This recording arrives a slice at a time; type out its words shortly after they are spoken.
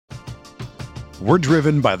We're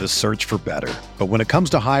driven by the search for better. But when it comes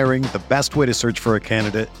to hiring, the best way to search for a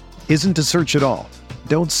candidate isn't to search at all.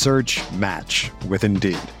 Don't search, match with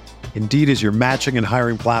Indeed. Indeed is your matching and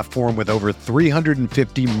hiring platform with over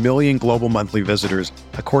 350 million global monthly visitors,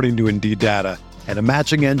 according to Indeed data, and a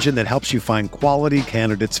matching engine that helps you find quality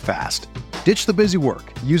candidates fast. Ditch the busy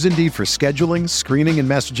work. Use Indeed for scheduling, screening, and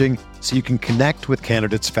messaging so you can connect with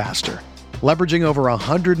candidates faster. Leveraging over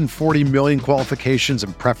 140 million qualifications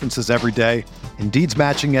and preferences every day, Indeed's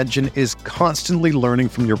matching engine is constantly learning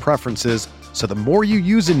from your preferences, so the more you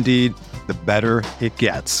use Indeed, the better it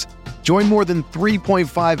gets. Join more than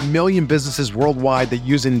 3.5 million businesses worldwide that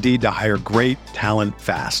use Indeed to hire great talent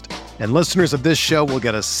fast. And listeners of this show will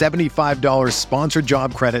get a $75 sponsored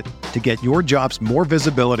job credit to get your jobs more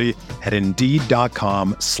visibility at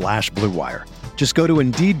Indeed.com/Blue Wire. Just go to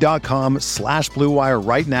Indeed.com/Blue Wire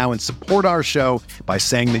right now and support our show by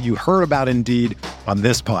saying that you heard about Indeed on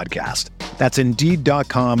this podcast. That's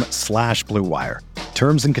Indeed.com/Blue Wire.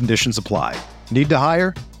 Terms and conditions apply. Need to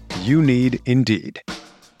hire? You need Indeed.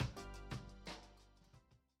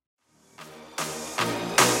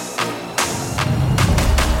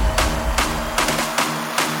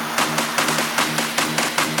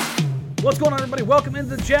 What's going on, everybody? Welcome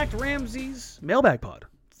into the Jacked Ramsey's Mailbag Pod.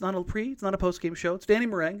 It's not a pre, it's not a post-game show. It's Danny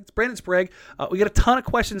Meringue, it's Brandon Sprague. We got a ton of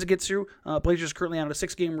questions to get through. Blazers currently on a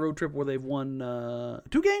 6-game road trip where they've won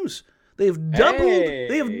 2 games. They have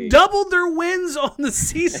doubled their wins on the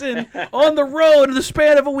season on the road in the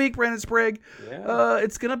span of a week, Brandon Sprague. Yeah.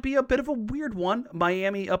 It's going to be a bit of a weird one.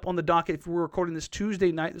 Miami up on the docket. If we're recording this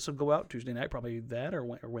Tuesday night, this will go out Tuesday night, probably that or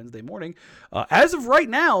Wednesday morning. As of right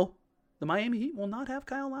now, the Miami Heat will not have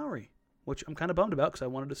Kyle Lowry, which I'm kind of bummed about because I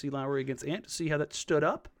wanted to see Lowry against Ant to see how that stood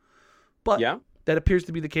up. But that appears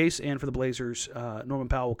to be the case, and for the Blazers, Norman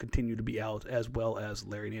Powell will continue to be out, as well as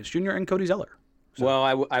Larry Nance Jr. and Cody Zeller. So.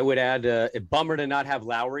 Well, I would add a bummer to not have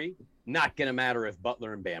Lowry. Not going to matter if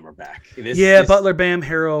Butler and Bam are back. Butler, Bam,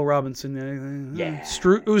 Harrell, Robinson.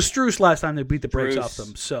 It was Strus last time they beat the brakes off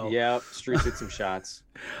them. So yeah, Strus hit some shots.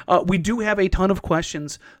 We do have a ton of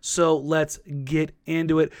questions, so let's get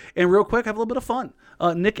into it. And real quick, have a little bit of fun.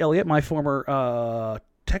 Nick Elliott, my former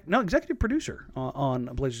executive producer on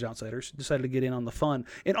Blazers Outsiders, decided to get in on the fun.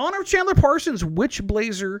 In honor of Chandler Parsons, which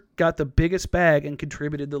Blazer got the biggest bag and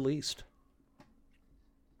contributed the least?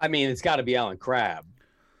 I mean, it's got to be Allen Crabbe.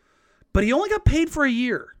 But he only got paid for a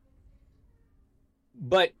year.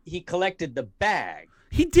 But he collected the bag.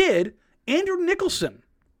 He did. Andrew Nicholson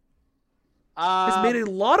has made a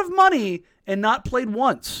lot of money and not played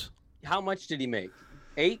once. How much did he make?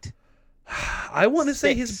 8? I want to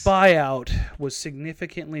say his buyout was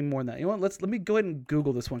significantly more than that. You know what? Let me go ahead and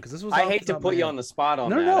Google this one because this was. I hate to put you on the spot on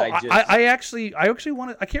that. No. I actually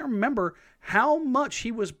want to. I can't remember how much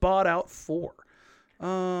he was bought out for.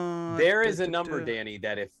 There is a number, Danny,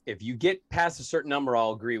 that if you get past a certain number,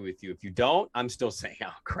 I'll agree with you. If you don't, I'm still saying, oh,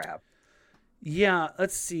 crap. Yeah,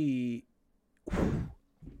 let's see.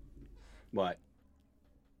 What?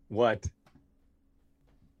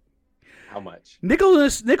 How much?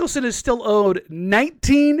 Nicholson is still owed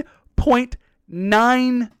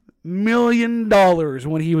 $19.9 million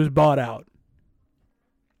when he was bought out.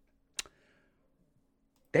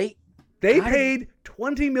 They paid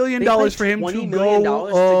 $20 million for him to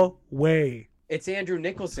go away. It's Andrew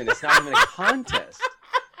Nicholson. It's not even a contest.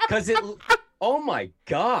 Because oh my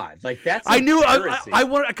God. Like, that's I knew, I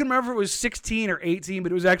couldn't remember if it was 16 or 18,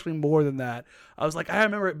 but it was actually more than that. I was like, I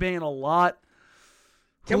remember it being a lot.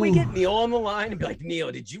 Can we get Neil on the line and be like,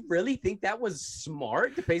 Neil, did you really think that was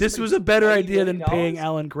smart to pay? This was a better idea than paying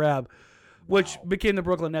Allen Crabbe, which became the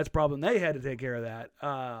Brooklyn Nets problem. They had to take care of that.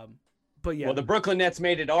 But yeah. Well, the Brooklyn Nets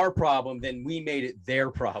made it our problem, then we made it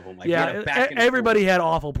their problem. Like, everybody had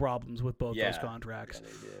awful problems with both those contracts. Yeah,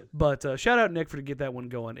 they did. But shout out Nick for to get that one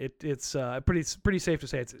going. It's pretty safe to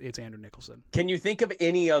say it's Andrew Nicholson. Can you think of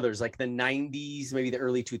any others, like the 90s, maybe the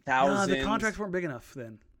early 2000s? No, the contracts weren't big enough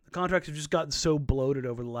then. The contracts have just gotten so bloated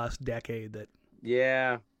over the last decade that.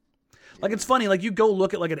 Yeah. Like, it's funny. Like, you go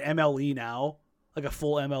look at like an MLE now. Like a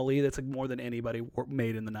full MLE, that's like more than anybody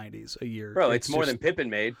made in the 90s a year. Bro, it's more than Pippen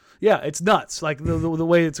made. Yeah, it's nuts. Like the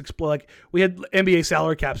way it's like we had NBA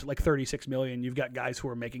salary caps at like $36 million. You've got guys who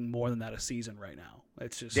are making more than that a season right now.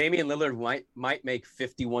 It's just Damian Lillard might make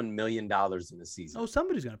 $51 million in a season. Oh,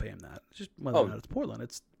 somebody's gonna pay him that. It's just whether or not it's Portland.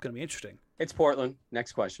 It's gonna be interesting. It's Portland.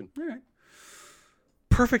 Next question. All right.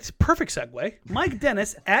 Perfect segue. Mike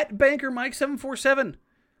Dennis at Banker Mike 747.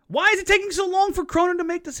 Why is it taking so long for Cronin to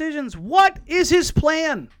make decisions? What is his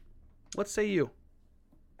plan? What say you?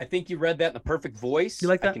 I think you read that in the perfect voice. You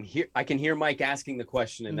like that? I can hear Mike asking the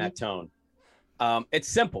question in that tone. It's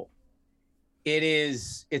simple.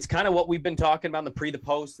 It's kind of what we've been talking about in the pre, the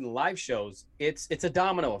post, and the live shows. It's a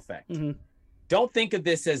domino effect. Mm-hmm. Don't think of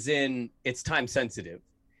this as in it's time sensitive.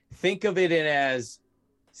 Think of it as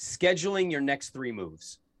scheduling your next 3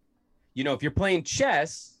 moves. You know, if you're playing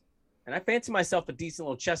chess, and I fancy myself a decent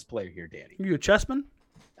little chess player here, Danny. You a chessman?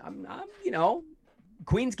 I'm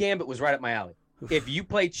Queen's Gambit was right up my alley. If you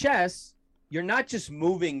play chess, you're not just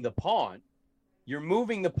moving the pawn. You're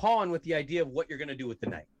moving the pawn with the idea of what you're going to do with the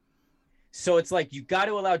knight. So it's like you got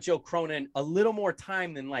to allow Joe Cronin a little more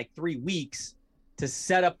time than like 3 weeks to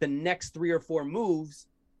set up the next 3 or 4 moves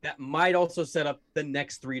that might also set up the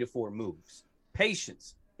next 3 to 4 moves.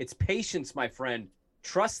 Patience. It's patience, my friend.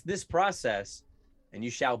 Trust this process, and you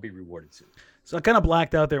shall be rewarded soon. So I kind of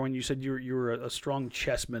blacked out there when you said you were a strong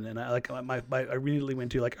chessman, and I immediately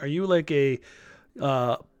went to like, are you like a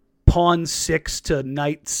pawn 6 to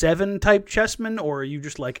knight 7 type chessman, or are you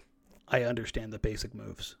just like, I understand the basic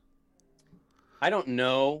moves? I don't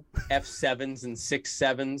know F7s and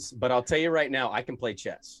 6-7s, but I'll tell you right now, I can play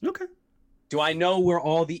chess. Okay. Do I know where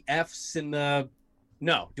all the Fs and the...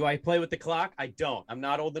 No. Do I play with the clock? I don't. I'm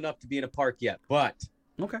not old enough to be in a park yet, but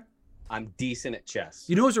okay, I'm decent at chess.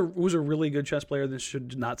 You know who was a really good chess player? This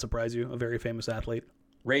should not surprise you. A very famous athlete.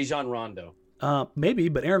 Rajon Rondo. Maybe,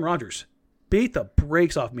 but Aaron Rodgers beat the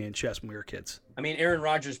brakes off me in chess when we were kids. I mean, Aaron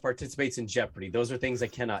Rodgers participates in Jeopardy. Those are things I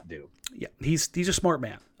cannot do. Yeah, he's a smart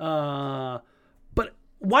man. But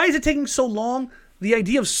why is it taking so long? The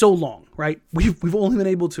idea of so long, right? We've only been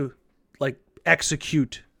able to like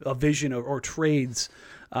execute a vision or trades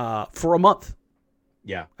for a month.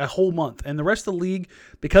 Yeah. A whole month. And the rest of the league,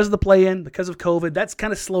 because of the play-in, because of COVID, that's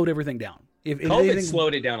kind of slowed everything down. If COVID anything,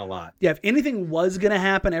 slowed it down a lot. Yeah, if anything was going to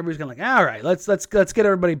happen, everybody's going to like, all right, let's get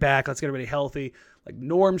everybody back. Let's get everybody healthy. Like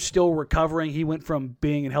Norm's still recovering. He went from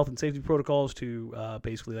being in health and safety protocols to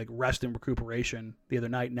basically like rest and recuperation the other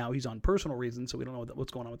night. Now he's on personal reasons, so we don't know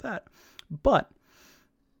what's going on with that. But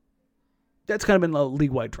that's kind of been a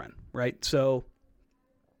league-wide trend, right? So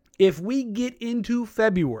if we get into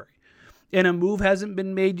February and a move hasn't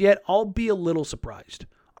been made yet, I'll be a little surprised.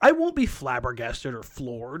 I won't be flabbergasted or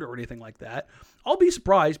floored or anything like that. I'll be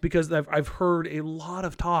surprised because I've heard a lot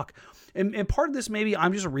of talk. And part of this, maybe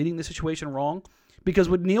I'm just reading the situation wrong, because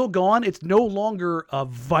with Neil gone, it's no longer a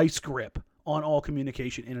vice grip on all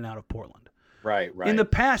communication in and out of Portland. Right. In the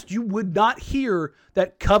past, you would not hear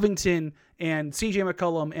that Covington and CJ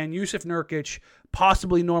McCollum and Yusuf Nurkic,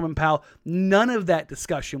 possibly Norman Powell, none of that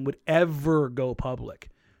discussion would ever go public.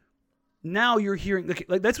 Now you're hearing,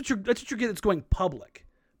 like that's what you're getting that's going public.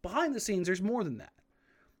 Behind the scenes, there's more than that.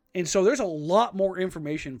 And so there's a lot more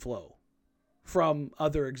information flow from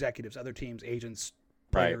other executives, other teams, agents,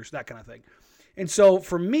 players, that kind of thing. And so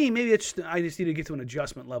for me, maybe I just need to get to an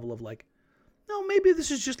adjustment level of like, no, maybe this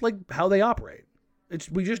is just like how they operate.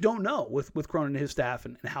 We just don't know with Cronin and his staff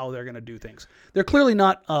and how they're going to do things. They're clearly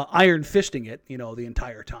not iron fisting it, the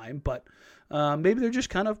entire time, but maybe they're just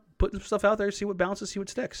kind of putting stuff out there, see what bounces, see what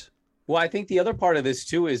sticks. Well, I think the other part of this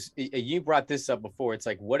too is you brought this up before. It's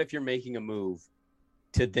like, what if you're making a move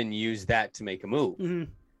to then use that to make a move,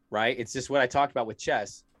 right? It's just what I talked about with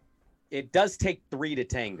chess. It does take 3 to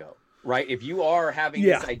tango, right? If you are having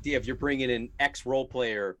this idea, if you're bringing in X role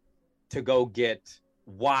player to go get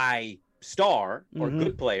Y star or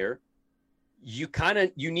good player,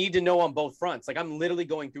 you need to know on both fronts. Like I'm literally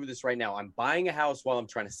going through this right now. I'm buying a house while I'm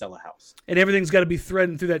trying to sell a house. And everything's got to be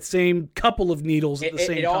threading through that same couple of needles at the same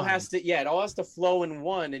time. It all has to flow in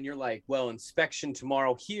one. And you're like, well, inspection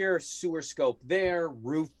tomorrow here, sewer scope there,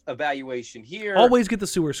 roof evaluation here. Always get the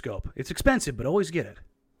sewer scope. It's expensive, but always get it.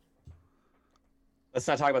 Let's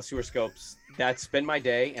not talk about sewer scopes. That's been my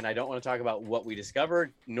day, and I don't want to talk about what we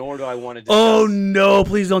discovered, nor do I want to discuss. Oh, no.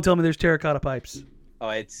 Please don't tell me there's terracotta pipes. Oh,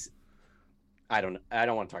 I don't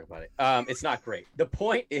want to talk about it. It's not great. The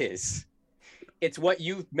point is, it's what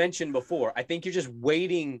you mentioned before. I think you're just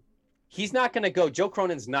waiting. He's not going to go. Joe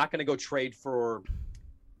Cronin's not going to go trade for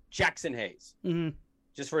Jackson Hayes. Mm-hmm.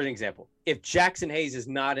 Just for an example. If Jackson Hayes is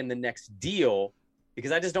not in the next deal,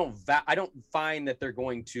 because I don't find that they're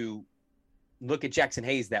going to look at Jackson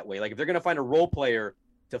Hayes that way. Like if they're going to find a role player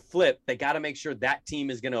to flip, they got to make sure that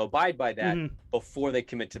team is going to abide by that before they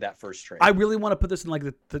commit to that first trade. I really want to put this in like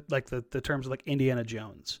the terms of like Indiana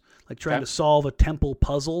Jones, like trying to solve a temple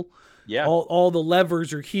puzzle. Yeah. All the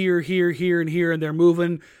levers are here, and here, and they're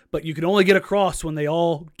moving, but you can only get across when they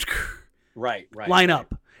all line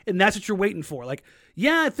up. And that's what you're waiting for. Like,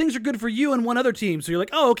 yeah, things are good for you and one other team. So you're like,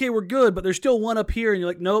 oh, okay, we're good, but there's still one up here. And you're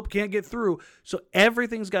like, nope, can't get through. So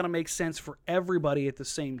everything's got to make sense for everybody at the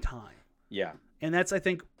same time. Yeah. And that's, I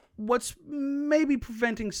think, what's maybe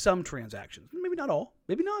preventing some transactions. Maybe not all.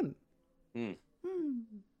 Maybe none.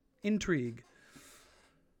 Intrigue.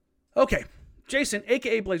 Okay. Jason,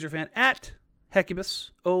 a.k.a. Blazer fan, at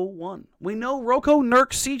Hecubus01. We know Rocco,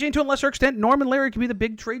 Nurk, CJ, and to a lesser extent, Norman, Larry can be the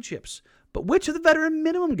big trade chips. But which of the veteran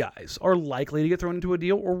minimum guys are likely to get thrown into a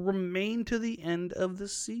deal or remain to the end of the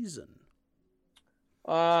season?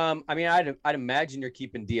 I mean, I'd imagine you're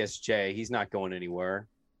keeping DSJ. He's not going anywhere.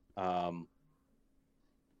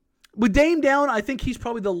 With Dame down, I think he's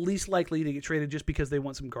probably the least likely to get traded just because they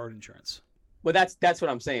want some guard insurance. Well, that's what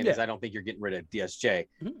I'm saying is Yeah. I don't think you're getting rid of DSJ.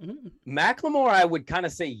 Mm-hmm. McLemore, I would kind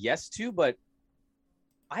of say yes to, but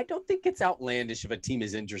I don't think it's outlandish if a team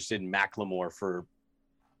is interested in McLemore for,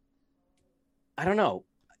 I don't know,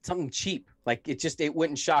 something cheap. Like it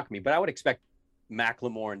wouldn't shock me, but I would expect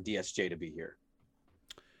McLemore and DSJ to be here.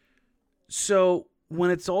 So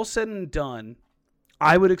when it's all said and done,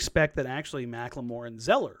 I would expect that actually McLemore and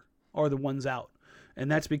Zeller are the ones out. And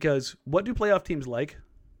that's because what do playoff teams like?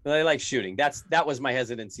 They like shooting. That was my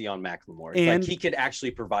hesitancy on McLemore. It's And- like he could actually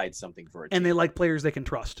provide something for a team. And they like players they can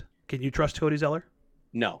trust. Can you trust Cody Zeller?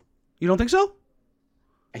 No, You don't think so?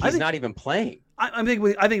 he's not even playing. I think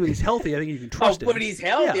when he's healthy, I think you can trust him. But he's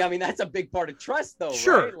healthy. Yeah. I mean, that's a big part of trust, though.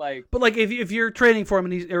 Sure. Right? Like, But like if you're trading for him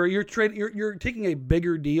and you're taking a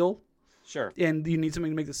bigger deal sure. and you need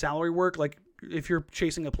something to make the salary work, like if you're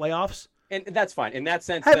chasing the playoffs, And that's fine. In that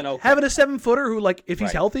sense, then okay. having a 7-footer who, like, if he's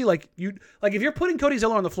Right. healthy, like if you're putting Cody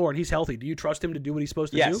Zeller on the floor and he's healthy, do you trust him to do what he's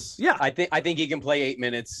supposed to Yes. do? Yeah. I think he can play 8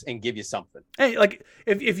 minutes and give you something. Hey, like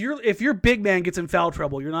if your big man gets in foul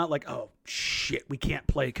trouble, you're not like, oh shit, we can't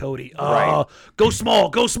play Cody. Right. Go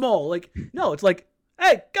small. Like, no, it's like,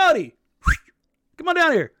 hey, Cody, come on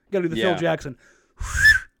down here. You gotta do the Yeah. Phil Jackson.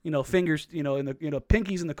 Fingers, in the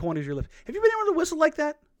pinkies in the corners of your lips. Have you been able to whistle like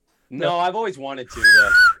that? No, I've always wanted to.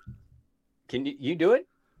 Though. Can you do it?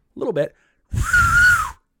 A little bit.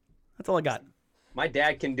 That's all I got. My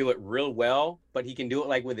dad can do it real well, but he can do it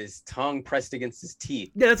like with his tongue pressed against his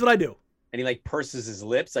teeth, Yeah, that's what I do. and he like purses his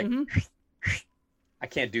lips. Like Mhm. I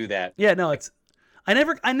can't do that. Yeah, no, I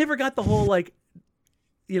never got the whole like,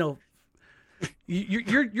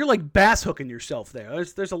 you're like bass hooking yourself there.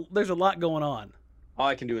 There's a lot going on. All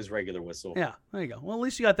I can do is regular whistle. Yeah, there you go. Well, at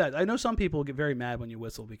least you got that. I know some people get very mad when you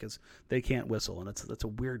whistle because they can't whistle, and that's a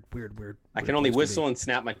weird. I can only place to whistle be. and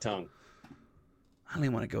snap my tongue. I don't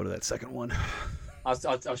even want to go to that second one.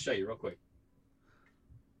 I'll show you real quick.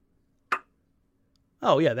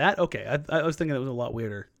 Oh yeah, that okay. I was thinking it was a lot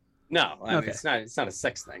weirder. No, I mean, Okay. it's not a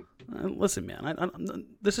sex thing. Listen, man,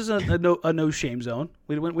 this is a no shame zone.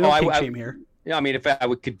 We don't I- kink I- shame here. Yeah, I mean, if I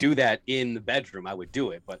could do that in the bedroom, I would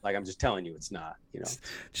do it. But like I'm just telling you, it's not.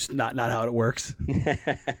 Just not how it works.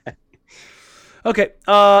 Okay,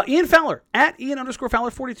 Ian Fowler at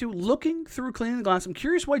Ian_Fowler42 looking through cleaning the glass. I'm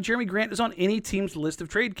curious why Jeremy Grant is on any team's list of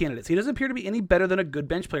trade candidates. He doesn't appear to be any better than a good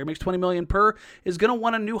bench player. Makes $20 million per. Is going to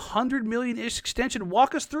want a new $100 million-ish extension.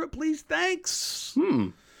 Walk us through it, please. Thanks.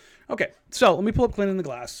 Okay, so let me pull up cleaning the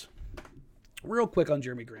glass real quick on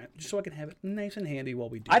Jeremy Grant, just so I can have it nice and handy while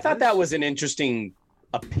we do. I thought this. that was an interesting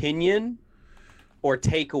opinion or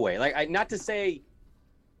takeaway. Like, not to say,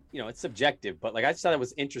 it's subjective, but like I just thought it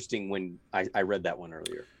was interesting when I read that one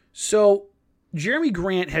earlier. So Jeremy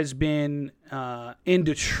Grant has been in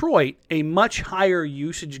Detroit a much higher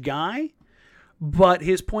usage guy, but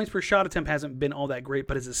his points per shot attempt hasn't been all that great.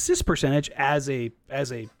 But his assist percentage as a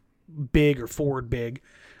big or forward big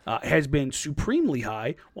has been supremely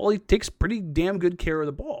high. While he takes pretty damn good care of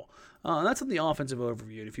the ball. And that's in the offensive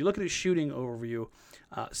overview. And if you look at his shooting overview,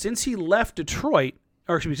 since he left Detroit.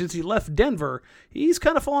 Or excuse me, since he left Denver, he's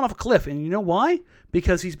kind of fallen off a cliff. And you know why?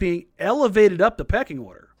 Because he's being elevated up the pecking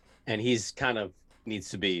order. And he's kind of needs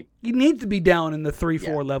to be. He needs to be down in the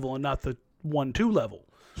 3-4 level and not the 1-2 level.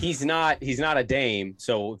 He's not a Dame.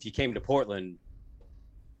 So if you came to Portland,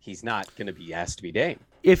 he's not going to be asked to be Dame.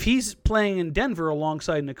 If he's playing in Denver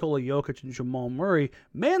alongside Nikola Jokic and Jamal Murray,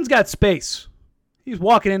 man's got space. He's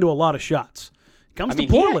walking into a lot of shots. Comes to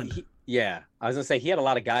Portland. Yeah, I was gonna say he had a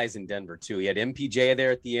lot of guys in Denver too. He had MPJ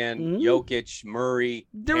there at the end, Jokic, Murray,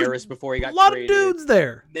 Harris before he got a lot traded. of dudes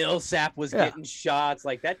there. Millsap was getting shots.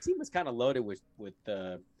 Like that team was kind of loaded with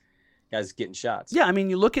guys getting shots. Yeah, I mean,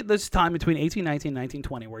 you look at this time between 18-19,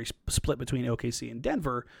 19-20, where he split between OKC and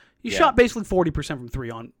Denver. He shot basically 40% from three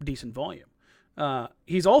on decent volume.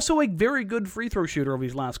 He's also a very good free throw shooter over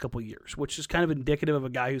these last couple of years, which is kind of indicative of a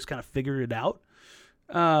guy who's kind of figured it out.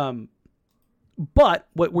 But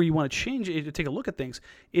where you want to change it to take a look at things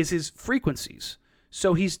is his frequencies.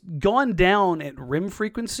 So he's gone down at rim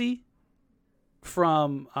frequency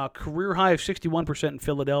from a career high of 61% in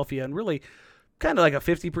Philadelphia and really kind of like a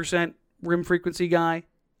 50% rim frequency guy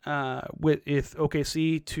with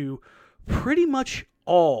OKC to pretty much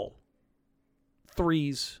all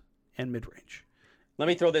threes and mid-range. Let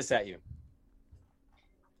me throw this at you.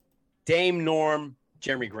 Dame, Norm,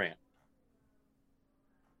 Jeremy Grant.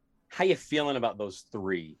 How you feeling about those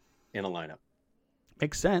three in a lineup?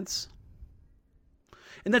 Makes sense.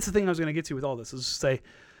 And that's the thing I was going to get to with all this, is to say,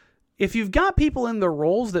 if you've got people in the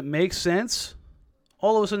roles that make sense,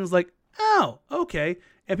 all of a sudden it's like, oh, okay.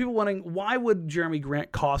 And people wondering, why would Jeremy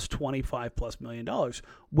Grant cost $25+ million?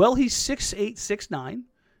 Well, he's 6'8", 6'9",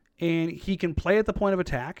 and he can play at the point of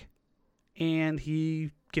attack, and he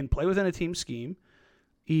can play within a team scheme.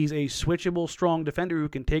 He's a switchable, strong defender who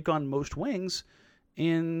can take on most wings,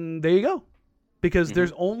 and there you go. Because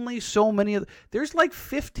there's only so many there's like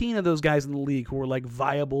 15 of those guys in the league who are like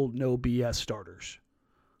viable, no BS starters,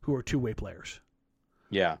 who are two-way players.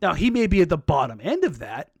 Yeah. Now, he may be at the bottom end of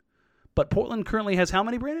that, but Portland currently has how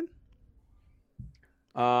many, Brandon?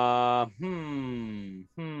 I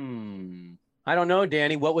don't know,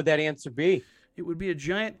 Danny. What would that answer be? It would be a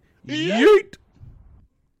giant yeet.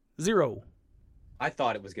 0. I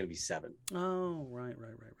thought it was going to be 7. Oh, right.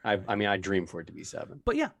 I mean, I dream for it to be 7.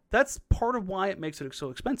 But yeah, that's part of why it makes it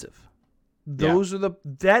so expensive.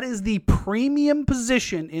 That is the premium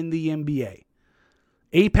position in the NBA.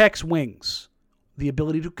 Apex wings. The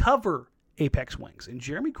ability to cover apex wings. And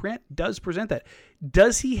Jeremy Grant does present that.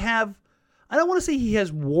 Does he have, I don't want to say he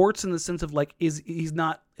has warts in the sense of like, he's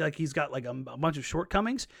not, like he's got like a bunch of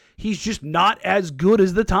shortcomings. He's just not as good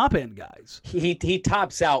as the top end guys. He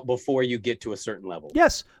tops out before you get to a certain level.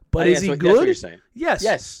 Yes. But is he good? That's what you're saying. Yes.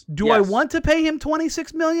 Yes. Do I want to pay him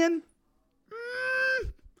 $26 million?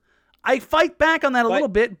 I fight back on that a little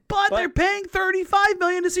bit, but they're paying $35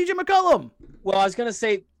 million to CJ McCollum. Well, I was going to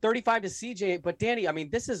say 35 to CJ, but Danny, I mean,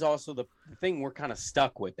 this is also the thing we're kind of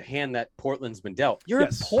stuck with, the hand that Portland's been dealt. You're in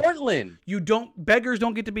Portland. Beggars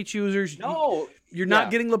don't get to be choosers. No. You're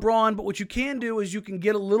not getting LeBron, but what you can do is you can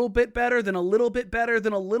get a little bit better, then a little bit better,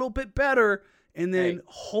 then a little bit better, and then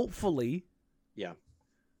hopefully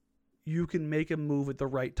you can make a move at the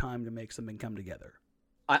right time to make something come together.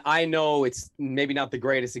 I know it's maybe not the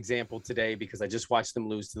greatest example today because I just watched them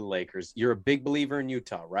lose to the Lakers. You're a big believer in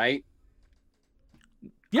Utah, right?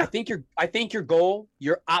 Yeah. I think your goal,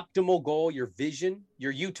 your optimal goal, your vision,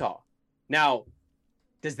 you're Utah. Now,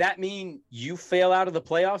 does that mean you fail out of the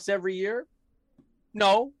playoffs every year?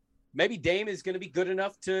 No. Maybe Dame is going to be good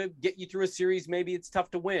enough to get you through a series. Maybe it's tough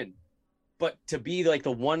to win. But to be like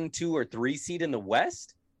the 1, 2, or 3 seed in the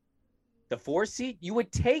West, the 4 seed, you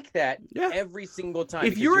would take that every single time.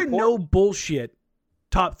 If you're in no bullshit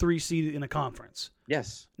top 3 seed in a conference.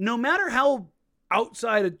 Yes. No matter how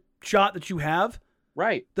outside a shot that you have.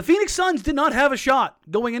 Right. The Phoenix Suns did not have a shot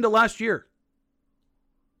going into last year.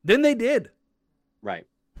 Then they did. Right.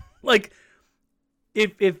 Like,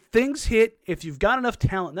 if things hit, if you've got enough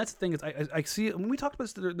talent, that's the thing. Is I see it when we talked about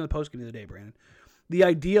this in the postgame the other day, Brandon. The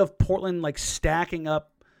idea of Portland like stacking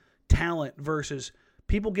up talent versus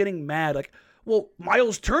people getting mad. Like, well,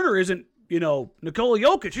 Miles Turner isn't, Nikola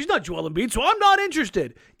Jokic. He's not Joel Embiid, so I'm not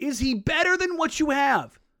interested. Is he better than what you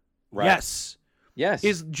have? Right. Yes. Yes.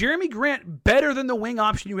 Is Jeremy Grant better than the wing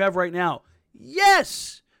option you have right now?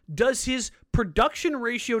 Yes. Does his production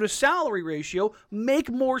ratio to salary ratio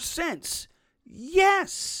make more sense?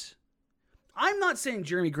 Yes. I'm not saying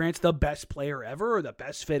Jeremy Grant's the best player ever or the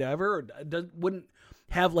best fit ever or wouldn't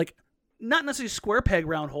have like not necessarily square peg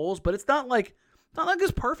round holes, but it's not like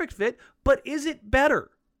his perfect fit, but is it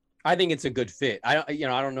better? I think it's a good fit. I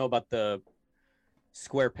don't know about the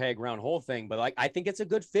square peg round hole thing, but I think it's a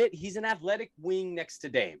good fit. He's an athletic wing next to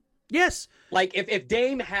Dame. Yes. Like if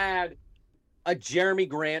Dame had a Jeremy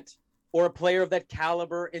Grant or a player of that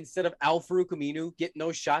caliber instead of Al-Farouq Aminu getting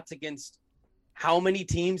those shots against how many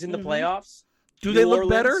teams in the playoffs? Do they look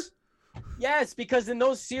better? Yes, because in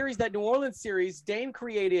those series, that New Orleans series, Dame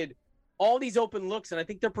created all these open looks, and I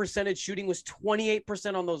think their percentage shooting was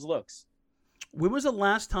 28% on those looks. When was the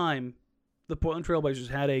last time the Portland Trailblazers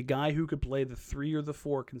had a guy who could play the 3 or the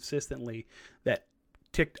 4 consistently that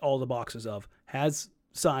ticked all the boxes of, has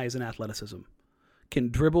size and athleticism, can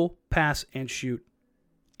dribble, pass, and shoot,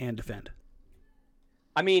 and defend?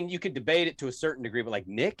 I mean, you could debate it to a certain degree, but like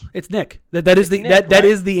Nick? It's Nick. That is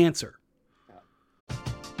the answer.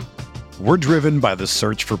 We're driven by the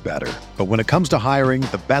search for better. But when it comes to hiring,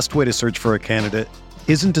 the best way to search for a candidate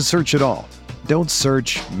isn't to search at all. Don't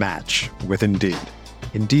search, match with Indeed.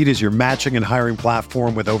 Indeed is your matching and hiring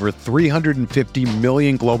platform with over 350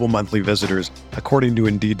 million global monthly visitors, according to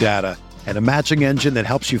Indeed data, and a matching engine that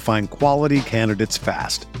helps you find quality candidates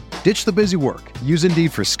fast. Ditch the busy work. Use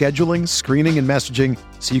Indeed for scheduling, screening, and messaging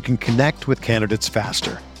so you can connect with candidates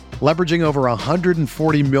faster. Leveraging over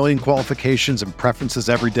 140 million qualifications and preferences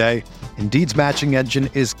every day, Indeed's matching engine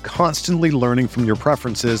is constantly learning from your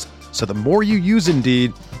preferences So the more you use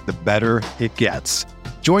Indeed, the better it gets.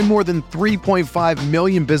 Join more than 3.5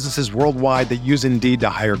 million businesses worldwide that use Indeed to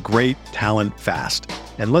hire great talent fast.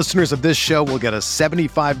 And listeners of this show will get a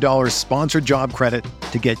 $75 sponsored job credit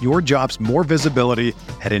to get your jobs more visibility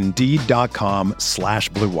at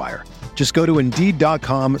Indeed.com/Blue Wire. Just go to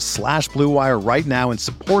Indeed.com/Blue Wire right now and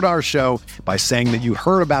support our show by saying that you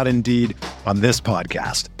heard about Indeed on this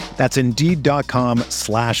podcast. That's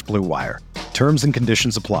Indeed.com/Blue Wire. Terms and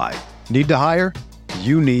conditions apply. Need to hire?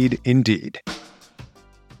 You need Indeed.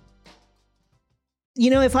 You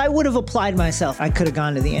know, if I would have applied myself, I could have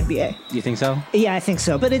gone to the NBA. You think so? Yeah, I think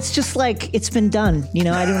so. But it's just like, it's been done. You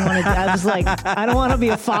know, I didn't want to, I was like, I don't want to be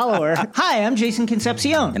a follower. Hi, I'm Jason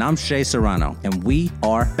Concepcion. And I'm Shea Serrano. And we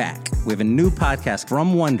are back. We have a new podcast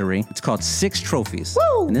from Wondery. It's called Six Trophies.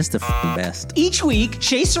 Woo! And it's the best. Each week,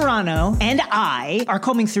 Shea Serrano and I are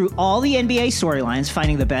combing through all the NBA storylines,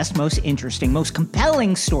 finding the best, most interesting, most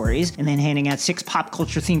compelling stories, and then handing out 6 pop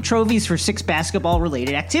culture themed trophies for 6 basketball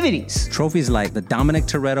related activities. Trophies like the Dominic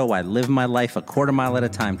Toretto I Live My Life a Quarter Mile at a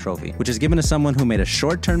Time trophy, which is given to someone who made a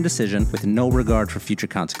short-term decision with no regard for future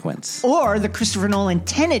consequence. Or the Christopher Nolan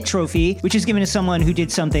Tenet trophy, which is given to someone who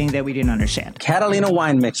did something that we didn't understand. Catalina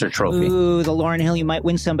Wine Mixer trophy. Ooh, the Lauryn Hill You Might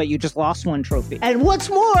Win Some, but You Just Lost One trophy. And what's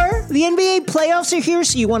more, the NBA playoffs are here,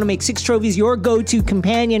 so you want to make Six Trophies your go-to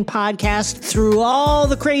companion podcast through all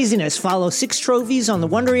the craziness. Follow Six Trophies on the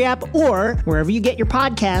Wondery app or wherever you get your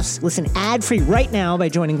podcasts. Listen ad-free right now by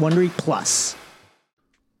joining Wondery Plus.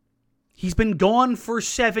 He's been gone for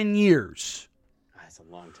 7 years. That's a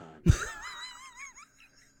long time.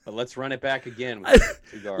 But let's run it back again with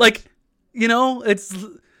 2 guards. Like, you know, it's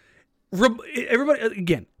everybody,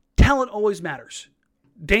 again, talent always matters.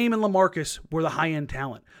 Dame and LaMarcus were the high-end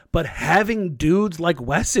talent. But having dudes like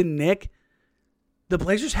Wes and Nick, the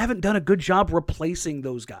Blazers haven't done a good job replacing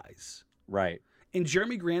those guys. Right. And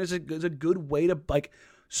Jeremy Grant is a good way to, like,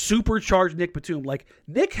 supercharged Nick Batum. Like,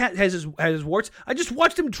 Nick has his warts. I just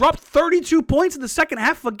watched him drop 32 points in the second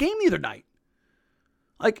half of a game the other night.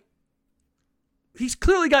 Like, he's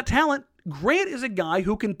clearly got talent. Grant is a guy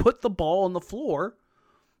who can put the ball on the floor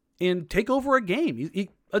and take over a game.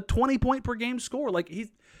 He a 20-point per game score. Like,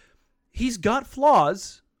 he's got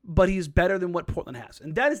flaws, but he's better than what Portland has.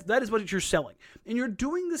 And that is what you're selling. And you're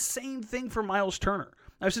doing the same thing for Miles Turner.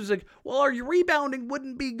 I was just like, well, our rebounding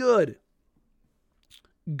wouldn't be good.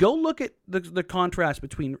 Go look at the contrast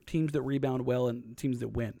between teams that rebound well and teams that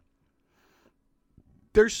win.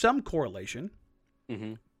 There's some correlation.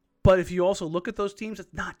 Mm-hmm. But if you also look at those teams,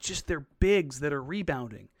 it's not just their bigs that are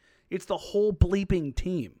rebounding. It's the whole bleeping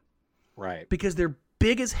team. Right. Because they're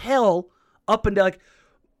big as hell up and down.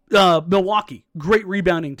 Like Milwaukee, great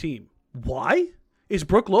rebounding team. Why? Is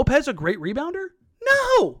Brook Lopez a great rebounder?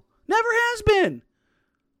 No, never has been.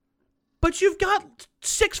 But you've got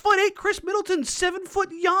 6'8" Chris Middleton, 7'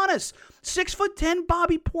 Giannis, 6'10"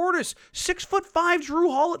 Bobby Portis, 6'5"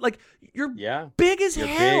 Jrue Holiday. Like, you're big as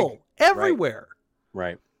hell big. everywhere.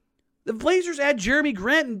 Right. The Blazers add Jeremy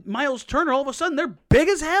Grant and Miles Turner. All of a sudden, they're big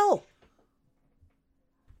as hell.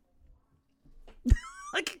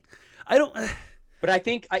 Like, I don't. But I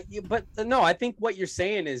think I think what you're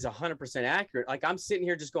saying is 100% accurate. Like, I'm sitting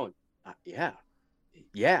here just going,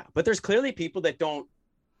 yeah. But there's clearly people that don't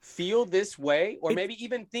feel this way, or maybe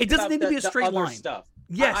even think it doesn't about need to be a straight line stuff.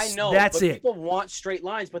 Yes, I know that's but it. People want straight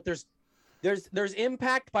lines, but there's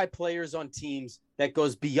impact by players on teams that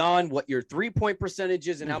goes beyond what your 3-point percentage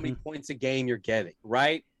is and how many points a game you're getting,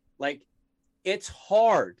 right? Like, it's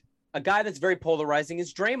hard. A guy that's very polarizing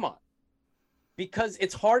is Draymond, because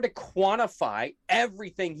it's hard to quantify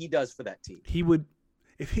everything he does for that team. He would,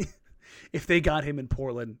 if they got him in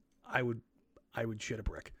Portland, I would shit a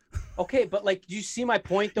brick. Okay, but like, do you see my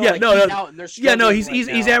point though? Yeah, like, no, he's out and they're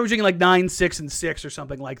he's averaging like 9, 6, and 6 or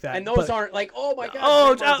something like that. And those aren't like, oh my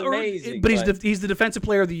god, Draymond's amazing. But he's the defensive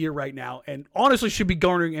player of the year right now, and honestly should be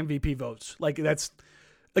garnering MVP votes. Like, that's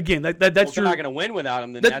again that's well, true. You're not going to win without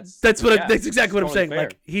him. Then that's exactly what I'm saying. fair.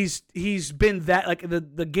 Like, he's been that, like,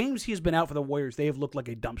 the games he's been out for the Warriors, they have looked like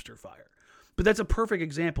a dumpster fire. But that's a perfect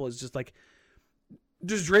example. Is just like,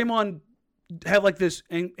 does Draymond have like this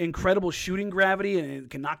incredible shooting gravity and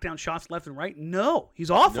can knock down shots left and right? No,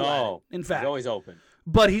 he's awful at it, in fact. He's always open.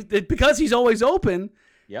 But because he's always open,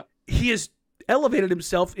 Yep. he has elevated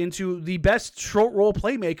himself into the best short roll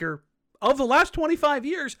playmaker of the last 25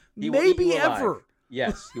 years, maybe ever.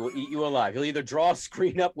 Yes, he will eat you alive. He'll either draw a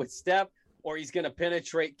screen up with Steph, or he's going to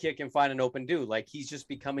penetrate, kick, and find an open dude. Like, he's just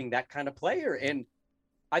becoming that kind of player. And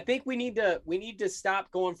I think we need to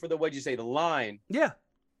stop going for the, what'd you say, the line. Yeah.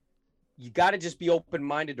 you got to just be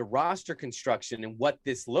open-minded to roster construction and what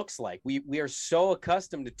this looks like. We are so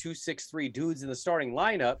accustomed to 2-6-3 dudes in the starting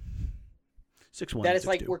lineup 6'1", that it's 6'2".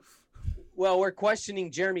 like we're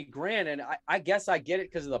questioning Jeremy Grant, and I guess I get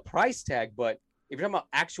it because of the price tag, but if you're talking about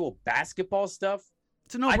actual basketball stuff,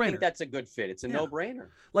 It's a no-brainer. I think that's a good fit. It's a no-brainer.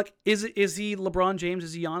 Like, is he LeBron James?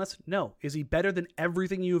 Is he Giannis? No. Is he better than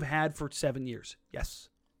everything you've had for 7 years? Yes.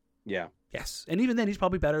 Yeah. Yes. And even then, he's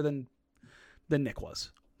probably better than Nick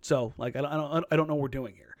was. So, like, I don't know what we're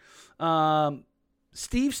doing here.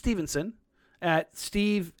 Steve Stevenson at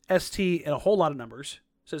Steve ST and a whole lot of numbers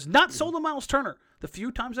says, not sold on Miles Turner. The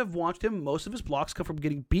few times I've watched him, most of his blocks come from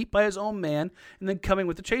getting beat by his own man and then coming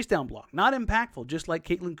with the chase down block. Not impactful, just like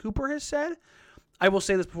Caitlin Cooper has said. I will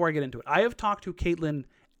say this before I get into it. I have talked to Caitlin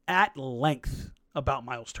at length about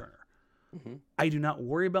Miles Turner. Mm-hmm. I do not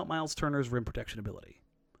worry about Miles Turner's rim protection ability.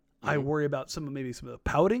 Mm-hmm. I worry about some of the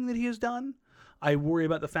pouting that he has done. I worry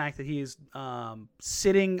about the fact that he is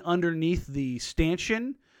sitting underneath the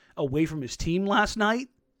stanchion away from his team last night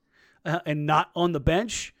and not on the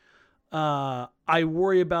bench. I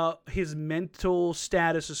worry about his mental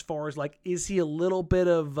status as far as, like, is he a little bit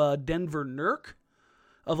of Denver Nurk?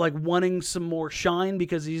 Of, like, wanting some more shine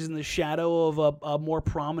because he's in the shadow of a more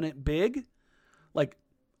prominent big? Like,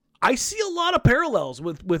 I see a lot of parallels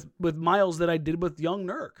with Miles that I did with young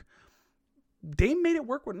Nurk. Dame made it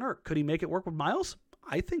work with Nurk. Could he make it work with Miles?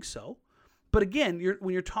 I think so. But again,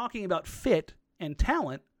 when you're talking about fit and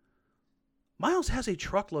talent, Miles has a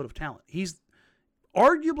truckload of talent. He's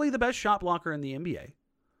arguably the best shot blocker in the NBA.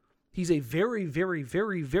 He's a very, very,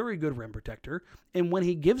 very, very good rim protector. And when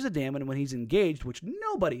he gives a damn and when he's engaged, which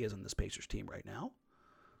nobody is on this Pacers team right now,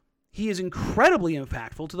 he is incredibly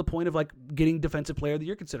impactful to the point of, like, getting Defensive Player of the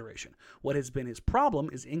Year consideration. What has been his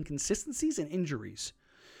problem is inconsistencies and injuries.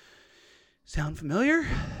 Sound familiar?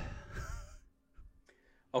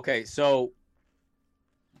 Okay, so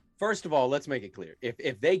first of all, let's make it clear.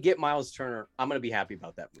 If they get Miles Turner, I'm going to be happy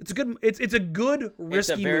about that move. It's a good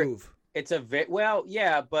risky move. It's well,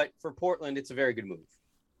 yeah, but for Portland, it's a very good move.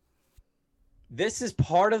 This is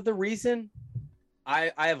part of the reason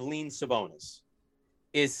I have leaned Sabonis,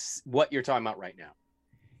 is what you're talking about right now.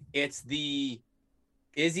 It's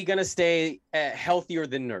is he going to stay healthier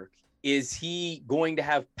than Nurk? Is he going to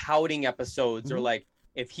have pouting episodes? Mm-hmm. Or, like,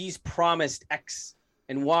 if he's promised X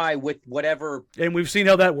and Y with whatever. And we've seen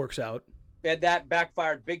how that works out. That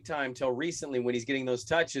backfired big time till recently when he's getting those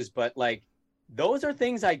touches. But, like, those are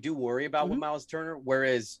things I do worry about with Miles Turner.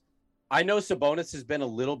 Whereas I know Sabonis has been a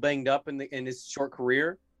little banged up in his short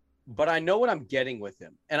career, but I know what I'm getting with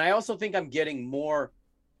him. And I also think I'm getting more.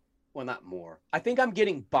 Well, not more. I think I'm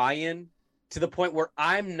getting buy-in to the point where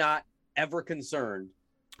I'm not ever concerned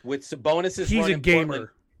with Sabonis's He's run a in gamer. Portland.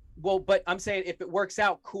 Well, but I'm saying if it works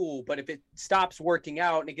out, cool. But if it stops working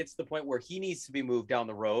out and it gets to the point where he needs to be moved down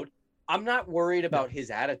the road, I'm not worried about his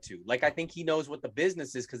attitude. Like, I think he knows what the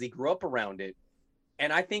business is because he grew up around it.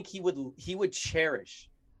 And I think he would cherish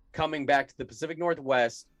coming back to the Pacific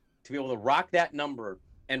Northwest to be able to rock that number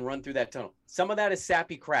and run through that tunnel. Some of that is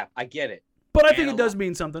sappy crap. I get it. But I think it does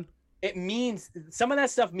mean something. It means some of that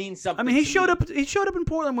stuff means something. I mean, he showed up in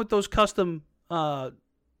Portland with those custom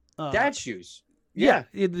dad shoes. Yeah,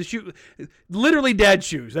 the shoe, literally dad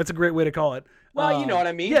shoes. That's a great way to call it. Well, you know what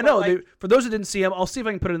I mean. Yeah, no. Like, for those who didn't see him, I'll see if I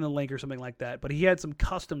can put it in the link or something like that. But he had some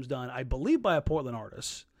customs done, I believe, by a Portland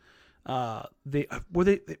artist. They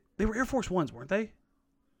were Air Force Ones, weren't they?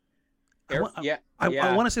 I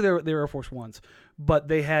want to say they were Air Force Ones, but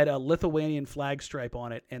they had a Lithuanian flag stripe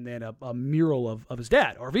on it, and then a mural of his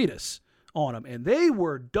dad, Arvydas, on them, and they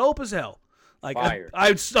were dope as hell. Like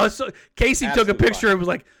I saw Casey took a picture and was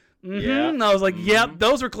like, and I was like, yep,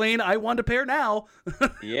 those are clean. I want a pair now.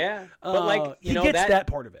 Yeah, but like he gets that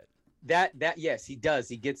part of it. That yes, he does.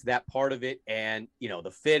 He gets that part of it, and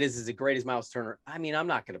the fit is as great as Miles Turner. I mean, I'm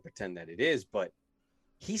not going to pretend that it is, but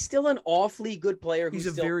he's still an awfully good player who's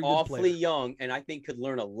still very awfully young, and I think could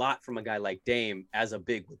learn a lot from a guy like Dame as a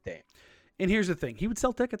big with Dame. And here's the thing: he would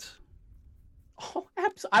sell tickets. Oh,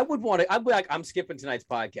 absolutely. I would want to. I'd be like, I'm skipping tonight's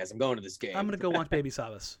podcast. I'm going to this game. I'm going to go watch Baby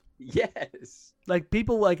Savas. Yes. Like,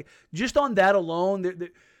 people, like, just on that alone,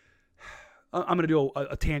 I'm going to do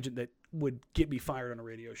a tangent that would get me fired on a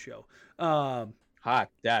radio show. Hot.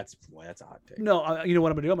 That's a hot take. No, you know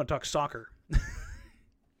what I'm going to do? I'm going to talk soccer.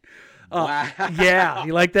 Wow. Yeah,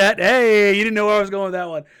 you like that? Hey, you didn't know where I was going with that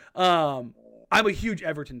one. I'm a huge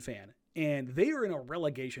Everton fan, and they are in a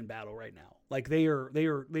relegation battle right now. Like, they are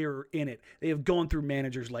in it. They have gone through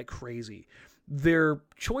managers like crazy. Their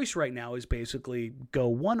choice right now is basically go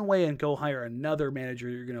one way and go hire another manager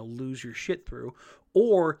you're going to lose your shit through,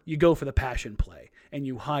 or you go for the passion play and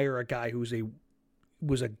you hire a guy who's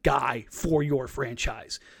was a guy for your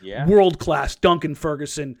franchise. Yeah. World class Duncan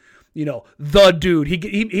Ferguson, the dude.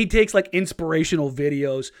 He takes like inspirational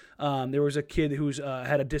videos. There was a kid who's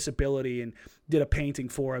had a disability and did a painting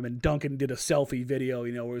for him, and Duncan did a selfie video,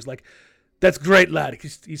 where it was like, "That's great, lad.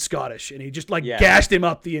 He's Scottish," and he just gashed him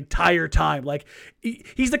up the entire time. Like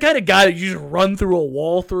he's the kind of guy that you just run through a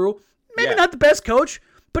wall through. Maybe not the best coach,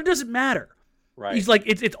 but it doesn't matter. Right. He's like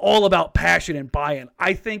it's all about passion and buy-in.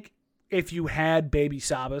 I think if you had Baby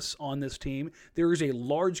Sabas on this team, there is a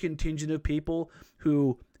large contingent of people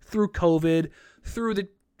who, through COVID, through the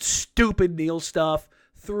stupid Neil stuff,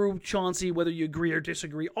 through Chauncey, whether you agree or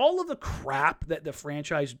disagree, all of the crap that the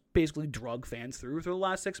franchise basically drug fans through the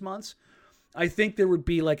last 6 months, I think there would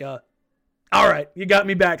be like all right, you got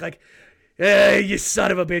me back. Like, hey, you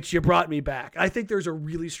son of a bitch, you brought me back. I think there's a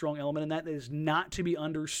really strong element in that is not to be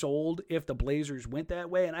undersold if the Blazers went that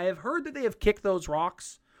way. And I have heard that they have kicked those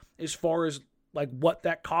rocks as far as like what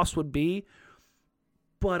that cost would be.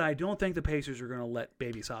 But I don't think the Pacers are going to let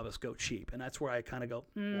Baby Sabas go cheap. And that's where I kind of go,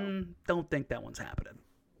 don't think that one's happening.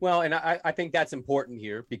 Well, and I think that's important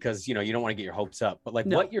here because, you don't want to get your hopes up. But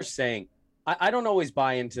what you're saying, I don't always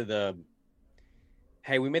buy into the,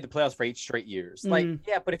 hey, we made the playoffs for 8 straight years. Like,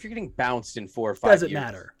 yeah, but if you're getting bounced in 4 or 5 Doesn't years,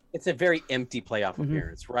 matter. It's a very empty playoff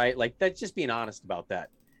appearance, right? Like, that's just being honest about that.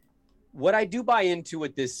 What I do buy into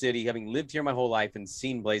with this city, having lived here my whole life and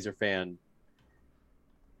seen Blazer fan,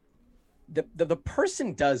 the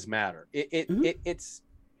person does matter. It's,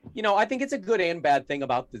 I think it's a good and bad thing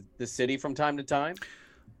about the city from time to time.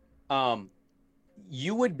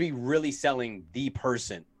 You would be really selling the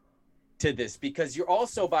person to this because you're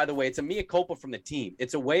also, by the way, it's a mea culpa from the team.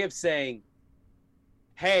 It's a way of saying,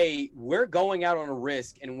 hey, we're going out on a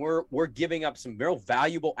risk and we're giving up some real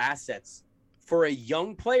valuable assets for a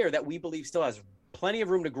young player that we believe still has plenty of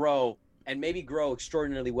room to grow and maybe grow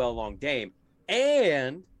extraordinarily well long game.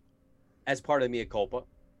 And as part of the mea culpa,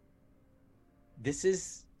 this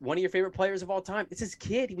is one of your favorite players of all time. It's his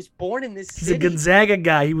kid. He was born in this city. He's a Gonzaga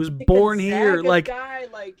guy. He was born here.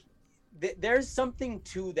 There's something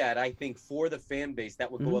to that, I think, for the fan base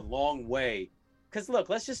that would go a long way. Because, look,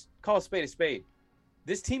 let's just call a spade a spade.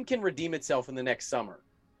 This team can redeem itself in the next summer.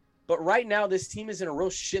 But right now, this team is in a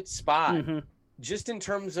real shit spot. Just in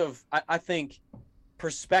terms of, I think,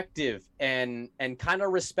 perspective and kind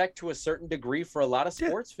of respect to a certain degree for a lot of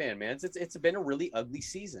sports fan, man. It's been a really ugly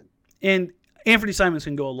season. And Anthony Simons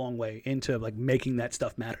can go a long way into like making that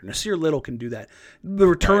stuff matter. Nasir Little can do that. The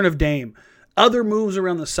return of Dame. Other moves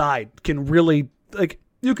around the side can really, like,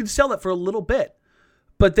 you can sell it for a little bit.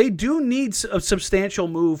 But they do need a substantial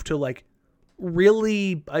move to, like,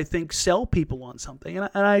 really, I think, sell people on something. And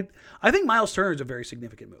I think Miles Turner is a very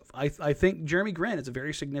significant move. I think Jeremy Grant is a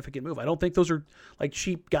very significant move. I don't think those are, like,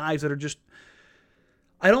 cheap guys that are just...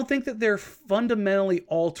 I don't think that they're fundamentally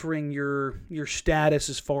altering your status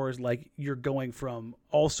as far as, like, you're going from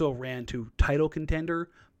also ran to title contender,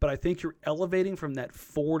 but I think you're elevating from that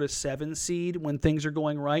 4 to 7 seed when things are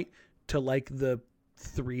going right to, like, the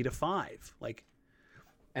 3 to 5. Like,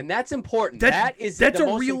 and that's important. That's the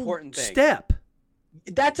most important thing. Step.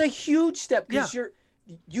 That's a huge step because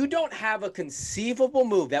you don't have a conceivable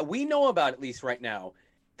move that we know about, at least right now,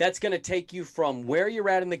 that's going to take you from where you're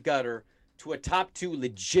at in the gutter to a top 2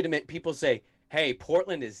 legitimate. People say, hey,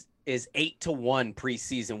 Portland is 8-1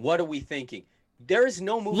 preseason. What are we thinking? There is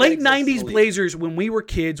no move. Late 90s Blazers, when we were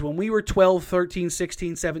kids, when we were 12, 13,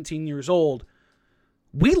 16, 17 years old,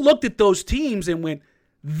 we looked at those teams and went,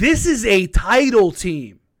 this is a title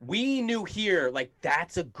team. We knew here, like,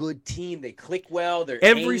 that's a good team. They click well. They're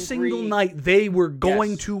every angry. Single night they were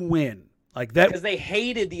going to win. Like that, because they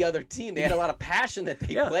hated the other team. They had a lot of passion that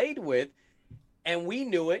they played with, and we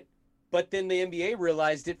knew it. But then the NBA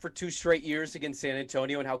realized it for 2 straight years against San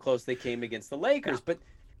Antonio and how close they came against the Lakers. Yeah.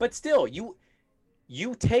 But still,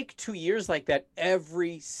 you take 2 years like that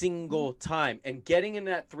every single time, and getting in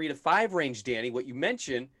that 3 to 5 range, Danny, what you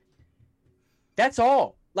mentioned, that's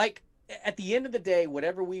all. Like, at the end of the day,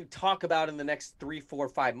 whatever we talk about in the next 3, 4,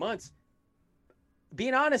 5 months,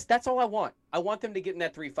 being honest, that's all I want. I want them to get in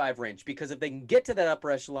that 3-5 range, because if they can get to that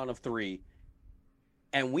upper echelon of 3,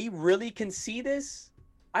 and we really can see this,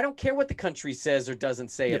 I don't care what the country says or doesn't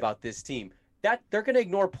say about this team. That they're going to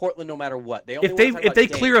ignore Portland no matter what. If they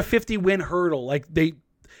clear a 50-win hurdle, like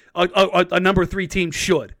a number 3 team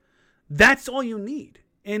should, that's all you need.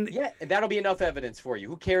 And that'll be enough evidence for you.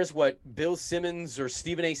 Who cares what Bill Simmons or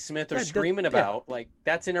Stephen A. Smith are screaming about? Like,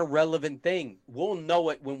 that's an irrelevant thing. We'll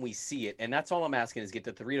know it when we see it, and that's all I'm asking is get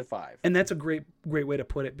to 3 to 5. And that's a great way to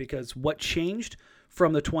put it, because what changed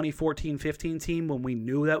from the 2014-15 team when we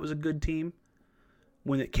knew that was a good team,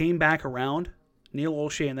 when it came back around, Neil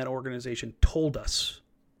Olshey and that organization told us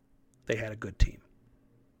they had a good team.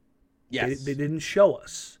 Yes. They didn't show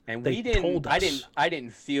us. And they told us. I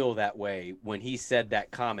didn't feel that way when he said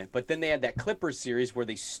that comment. But then they had that Clippers series where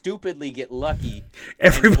they stupidly get lucky.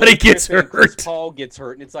 Everybody gets hurt. Chris Paul gets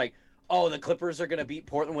hurt. And it's like, oh, the Clippers are going to beat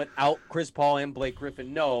Portland without Chris Paul and Blake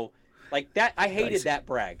Griffin. No. Like that, I hated that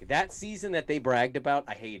brag. That season that they bragged about,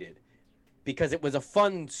 I hated. Because it was a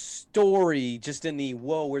fun story just in the,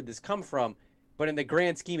 whoa, where'd this come from? But in the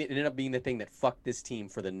grand scheme, it ended up being the thing that fucked this team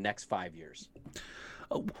for the next 5 years.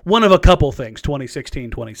 One of a couple things, 2016,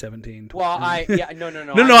 2017. Well, no. I'm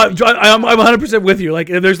 100% with you. Like,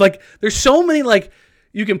 there's so many, like,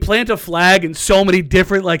 you can plant a flag in so many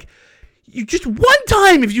different, like, you just one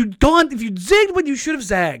time, if you zigged when you should have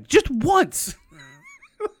zagged, just once.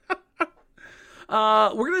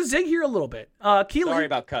 We're going to zig here a little bit. Keely. Sorry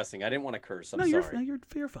about cussing. I didn't want to curse. I'm sorry.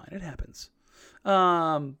 You're fine. It happens.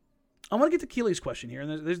 I want to get to Keely's question here,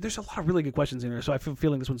 and there's a lot of really good questions in here, so I have a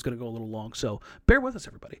feeling this one's going to go a little long, so bear with us,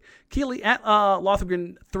 everybody. Keely, at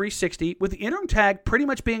Lothringen360, with the interim tag pretty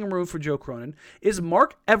much being removed for Joe Cronin, is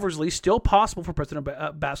Mark Eversley still possible for president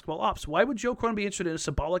of basketball ops? Why would Joe Cronin be interested in a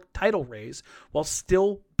symbolic title raise while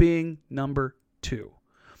still being number 2?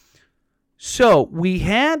 So, we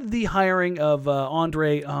had the hiring of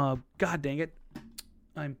Andre, God dang it,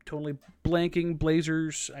 I'm totally blanking.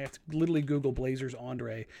 Blazers. I have to literally Google Blazers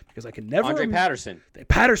Andre because I can never. Andre Patterson.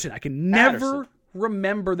 Patterson. I can never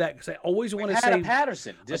remember that because I always want to say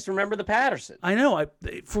Patterson. Just remember the Patterson. I know.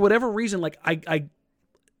 For whatever reason, like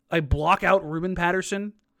I block out Ruben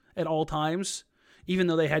Patterson at all times, even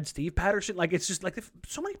though they had Steve Patterson. Like it's just like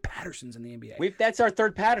so many Pattersons in the NBA. That's our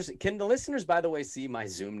third Patterson. Can the listeners, by the way, see my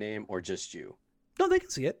Zoom name or just you? No, they can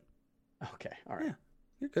see it. Okay. All right. Yeah,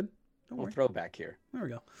 you're good. We'll throw back here. There we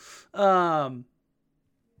go.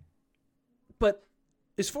 But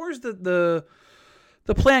as far as the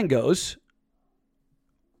plan goes,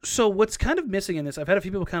 so what's kind of missing in this, I've had a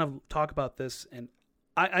few people kind of talk about this, and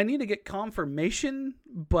I need to get confirmation,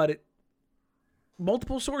 but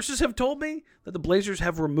multiple sources have told me that the Blazers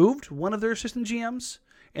have removed one of their assistant GMs,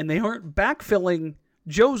 and they aren't backfilling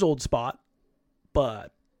Joe's old spot,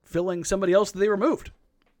 but filling somebody else that they removed.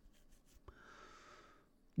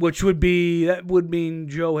 Which would mean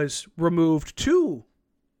Joe has removed 2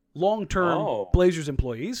 long-term Blazers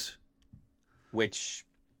employees. Which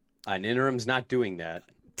an interim's not doing that.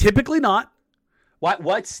 Typically not.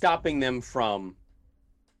 What's stopping them from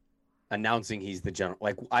announcing he's the general?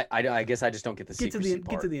 Like I guess I just don't get the secrecy part.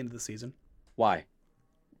 Get to the end of the season. Why?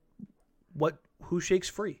 Who shakes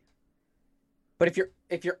free? But if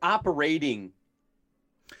you're operating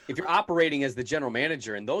as the general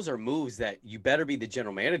manager, and those are moves that you better be the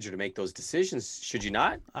general manager to make those decisions, should you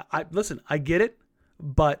not? Listen, I get it,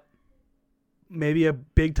 but maybe a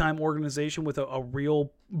big-time organization with a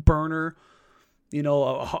real burner,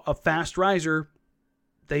 a fast riser,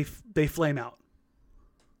 they flame out.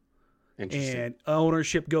 Interesting. And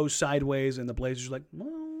ownership goes sideways, and the Blazers are like,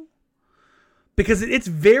 well, because it's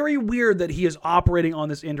very weird that he is operating on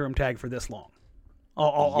this interim tag for this long.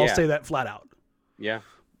 I'll say that flat out. Yeah.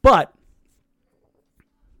 But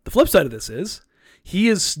the flip side of this is he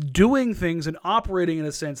is doing things and operating in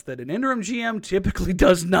a sense that an interim GM typically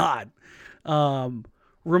does not.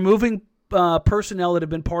 Removing personnel that have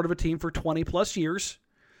been part of a team for 20 plus years,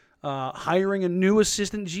 hiring a new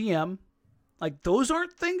assistant GM. Like those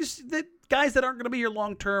aren't things that guys that aren't going to be your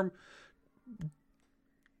long-term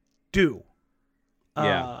do.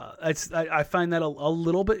 Yeah. I find that a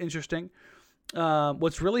little bit interesting.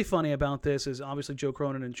 What's really funny about this is obviously Joe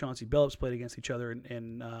Cronin and Chauncey Billups played against each other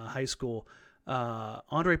in high school.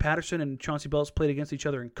 Andre Patterson and Chauncey Billups played against each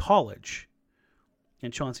other in college,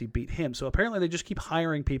 and Chauncey beat him. So apparently they just keep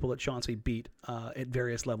hiring people that Chauncey beat at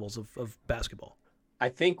various levels of basketball. I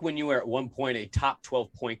think when you were at one point a top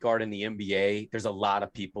 12 point guard in the NBA, there's a lot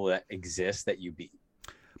of people that exist that you beat.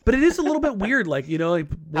 But it is a little bit weird, like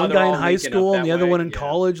one guy in high school and the other one in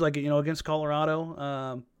college, like against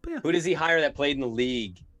Colorado. Yeah. Who does he hire that played in the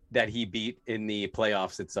league that he beat in the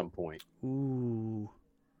playoffs at some point? Ooh,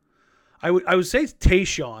 I would say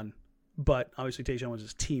Tayshaun, but obviously Tayshaun was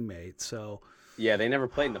his teammate. So yeah, they never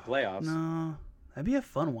played in the playoffs. No, that'd be a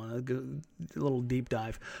fun one, a little deep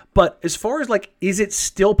dive. But as far as is it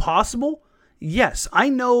still possible? Yes, I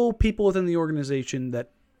know people within the organization that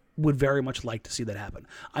would very much like to see that happen.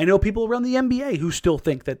 I know people around the NBA who still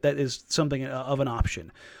think that is something of an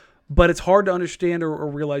option. But it's hard to understand or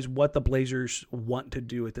realize what the Blazers want to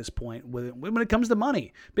do at this point when it comes to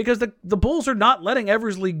money. Because the Bulls are not letting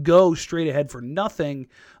Eversley go straight ahead for nothing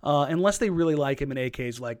unless they really like him. And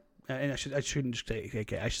AK's and I shouldn't say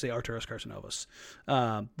AK, I should say Arturas Karsanovas,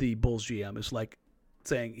 the Bulls GM, is like,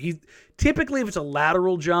 saying typically if it's a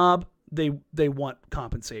lateral job, they want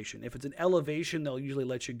compensation. If it's an elevation, they'll usually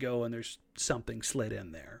let you go and there's something slid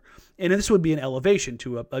in there. And this would be an elevation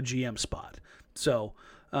to a GM spot. So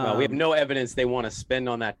well, we have no evidence they want to spend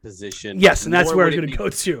on that position. Yes, and that's where I was going to go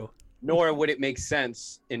to. Nor would it make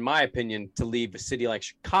sense, in my opinion, to leave a city like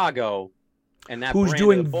Chicago and that who's brand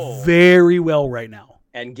doing of the Bulls very well right now,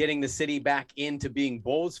 and getting the city back into being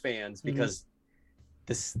Bulls fans because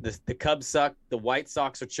the Cubs suck, the White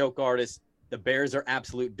Sox are choke artists, the Bears are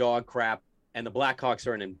absolute dog crap, and the Blackhawks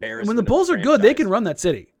are an embarrassment. When the Bulls are good, they can run that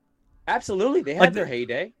city. Absolutely, they had their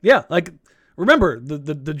heyday. Yeah, like remember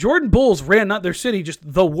the Jordan Bulls ran not their city, just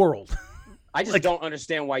the world. I just don't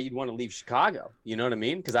understand why you'd want to leave Chicago. You know what I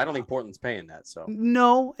mean? Because I don't think Portland's paying that. So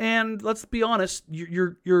no, and let's be honest,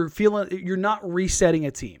 you're feeling you're not resetting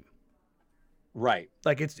a team, right?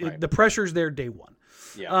 Like the pressure's there day one.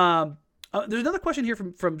 Yeah. There's another question here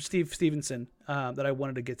from Steve Stevenson that I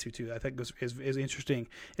wanted to get to too. I think is interesting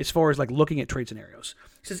as far as like looking at trade scenarios.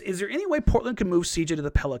 He says, "Is there any way Portland can move CJ to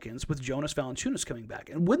the Pelicans with Jonas Valanciunas coming back?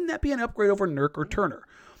 And wouldn't that be an upgrade over Nurk or Turner?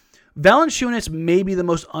 Valanciunas may be the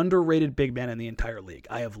most underrated big man in the entire league.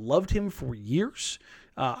 I have loved him for years.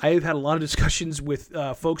 I have had a lot of discussions with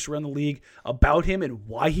folks around the league about him and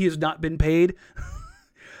why he has not been paid.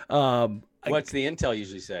 What's the intel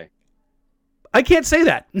usually say? I can't say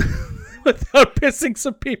that without pissing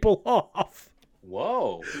some people off.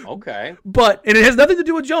 Whoa. Okay. And it has nothing to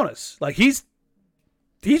do with Jonas. Like he's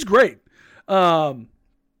great. But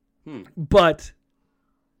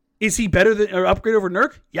is he better than or upgrade over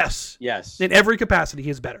Nurk? Yes. Yes. In every capacity,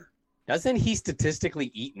 he is better. Doesn't he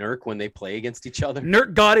statistically eat Nurk when they play against each other?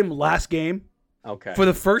 Nurk got him last game. Okay. For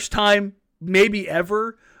the first time, maybe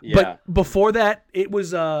ever. Yeah. But before that, it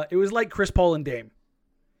was like Chris Paul and Dame.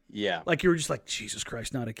 Yeah. Like you were just like, Jesus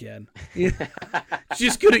Christ, not again.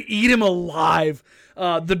 Just gonna eat him alive.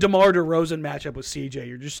 The DeMar DeRozan matchup with CJ.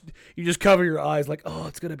 You just cover your eyes like, oh,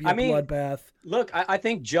 it's gonna be a bloodbath. Look, I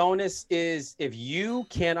think Jonas is, if you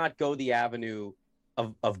cannot go the avenue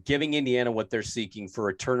of giving Indiana what they're seeking for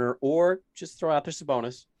a Turner or just throw out their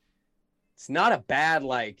Sabonis, it's not a bad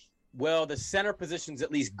the center position's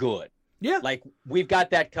at least good. Yeah. Like we've got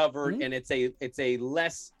that covered, and it's a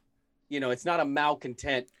less. It's not a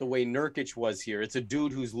malcontent the way Nurkic was here. It's a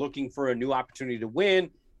dude who's looking for a new opportunity to win.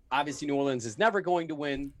 Obviously, New Orleans is never going to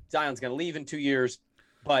win. Zion's going to leave in 2 years.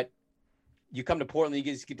 But you come to Portland, you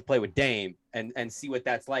just get to play with Dame and see what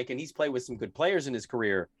that's like. And he's played with some good players in his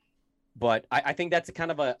career. But I think that's a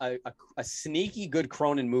kind of a sneaky good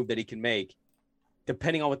Cronin move that he can make,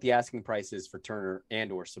 depending on what the asking price is for Turner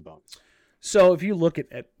and or Sabonis. So if you look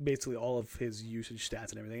at basically all of his usage stats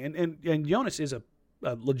and everything, and Jonas is a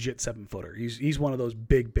legit 7-footer. He's one of those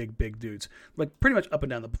big dudes. Like pretty much up and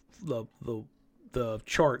down the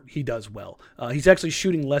chart, he does well. He's actually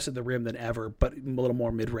shooting less at the rim than ever, but a little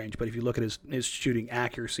more mid range. But if you look at his shooting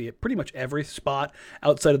accuracy at pretty much every spot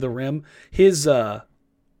outside of the rim, his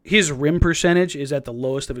rim percentage is at the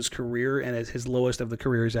lowest of his career, and his lowest of the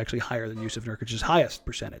career is actually higher than Jusuf Nurkic's highest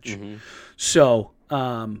percentage. Mm-hmm. So,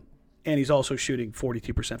 and he's also shooting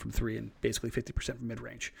 42% from three and basically 50% from mid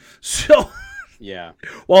range. So. Yeah.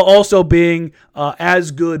 While also being as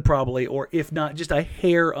good probably, or if not just a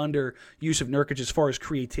hair under Jusuf Nurkic as far as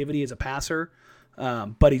creativity as a passer,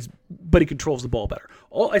 but he controls the ball better.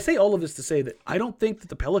 I say all of this to say that I don't think that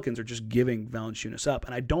the Pelicans are just giving Valanciunas up,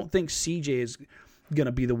 and I don't think CJ is going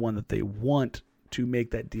to be the one that they want to make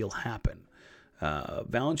that deal happen.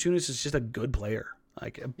 Valanciunas is just a good player.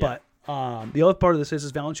 But the other part of this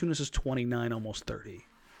is Valanciunas is 29, almost 30.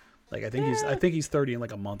 I think he's 30 in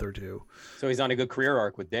like a month or two. So he's on a good career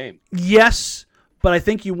arc with Dame. Yes, but I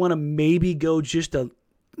think you want to maybe go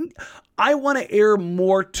I want to err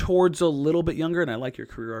more towards a little bit younger, and I like your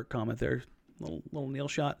career arc comment there, little Neil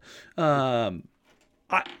shot. I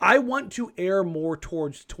want to err more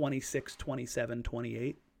towards 26, 27,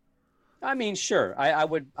 28. I mean, sure. I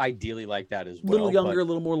would ideally like that as well. A little younger, a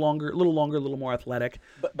little longer, a little more athletic.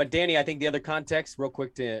 But Danny, I think the other context, real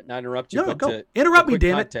quick to not interrupt you. No, go. Interrupt me,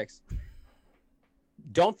 damn it.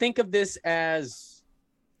 Don't think of this as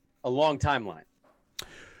a long timeline.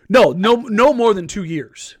 No more than 2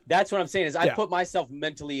 years. That's what I'm saying is I put myself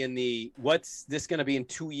mentally in the, what's this going to be in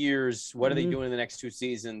 2 years? What are they doing in the next 2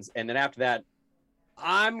 seasons? And then after that,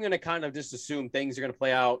 I'm going to kind of just assume things are going to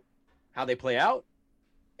play out how they play out.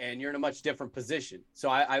 And you're in a much different position. So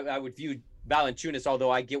I would view Valanciunas, although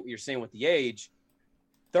I get what you're saying with the age,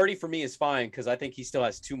 30 for me is fine because I think he still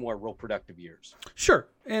has 2 more real productive years. Sure.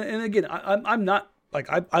 And again, I'm not,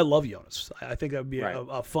 I love Jonas. I think that would be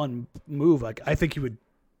a fun move. I think he would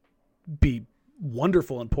be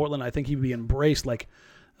wonderful in Portland. I think he'd be embraced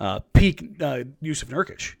peak Yusuf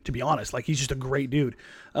Nurkic, to be honest. Like, he's just a great dude.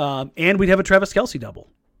 And we'd have a Travis Kelce double.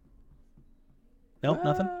 No,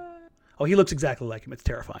 nothing? Oh, he looks exactly like him. It's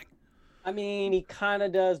terrifying. I mean, he kind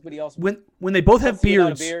of does, but he also when they both have Kelce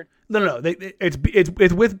without a beards. beard? No.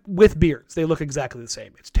 It's with beards. They look exactly the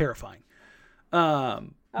same. It's terrifying.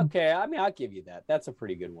 Okay, I mean, I'll give you that. That's a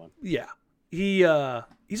pretty good one. Yeah, he's a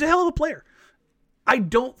hell of a player. I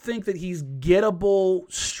don't think that he's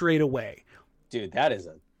gettable straight away. Dude, that is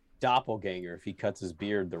a doppelganger if he cuts his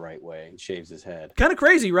beard the right way and shaves his head. Kind of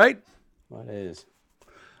crazy, right? What is?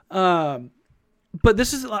 But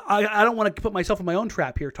this is, I don't want to put myself in my own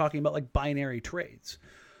trap here talking about like binary trades.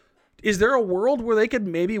 Is there a world where they could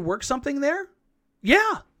maybe work something there?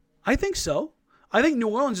 Yeah, I think so. I think New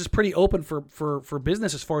Orleans is pretty open for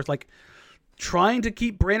business as far as like trying to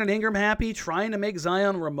keep Brandon Ingram happy, trying to make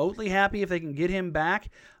Zion remotely happy if they can get him back.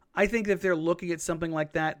 I think if they're looking at something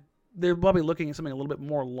like that, they're probably looking at something a little bit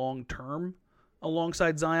more long-term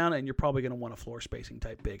alongside Zion, and you're probably going to want a floor spacing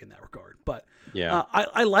type big in that regard. But yeah,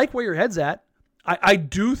 I like where your head's at. I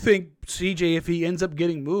do think CJ, if he ends up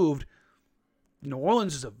getting moved, New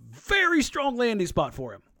Orleans is a very strong landing spot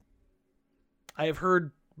for him. I have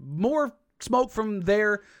heard more smoke from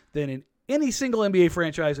there than in any single NBA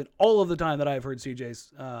franchise in all of the time that I've heard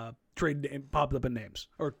CJ's trade popped up in names.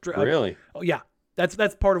 Really? Oh yeah,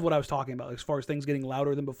 that's part of what I was talking about as far as things getting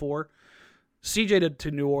louder than before. CJ to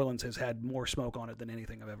New Orleans has had more smoke on it than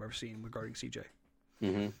anything I've ever seen regarding CJ.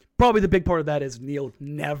 Mm-hmm. Probably the big part of that is Neil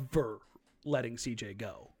never letting CJ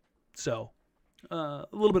go. So a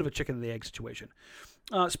little bit of a chicken and the egg situation.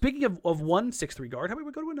 Speaking of one 6'3" guard, how about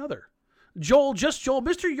we go to another? Joel,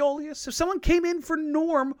 Mr. Yolius, if someone came in for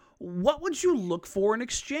Norm, what would you look for in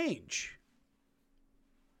exchange?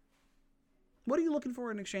 What are you looking for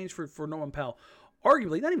in exchange for Norman Powell?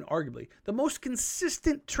 Arguably, not even arguably, the most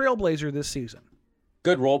consistent Trailblazer this season.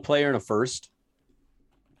 Good role player and a first.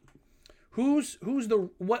 Who's the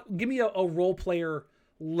what? Give me a role player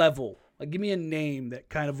level. Like, give me a name that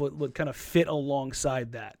kind of would kind of fit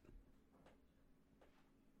alongside that.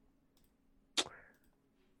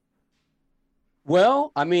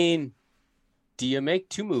 Well, I mean, do you make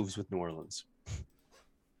two moves with New Orleans?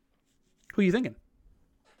 Who are you thinking?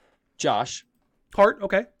 Josh Hart,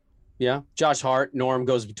 okay. Yeah, Josh Hart. Norm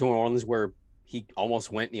goes to New Orleans where he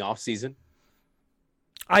almost went in the offseason.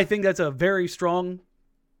 I think that's a very strong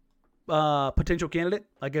potential candidate.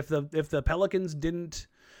 Like if the Pelicans didn't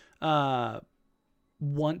want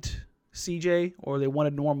CJ or they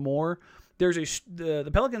wanted Norm more, the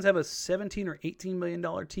Pelicans have a $17 or $18 million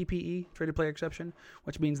TPE, traded player exception,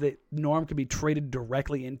 which means that Norm could be traded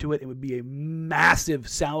directly into it. It would be a massive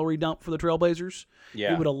salary dump for the Trailblazers.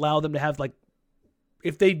 Yeah, it would allow them to have, like,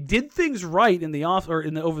 if they did things right in the off or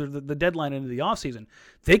over the deadline into the offseason,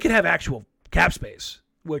 they could have actual cap space,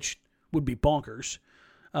 which would be bonkers.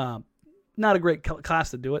 Not a great class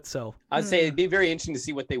to do it, so I'd say it'd be very interesting to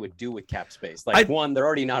see what they would do with cap space. Like, they're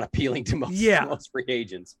already not appealing to most free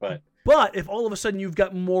agents, but if all of a sudden you've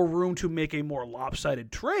got more room to make a more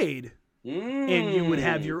lopsided trade, and you would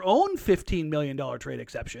have your own $15 million trade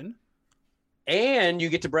exception, and you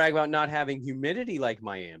get to brag about not having humidity like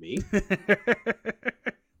Miami,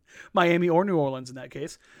 Miami or New Orleans in that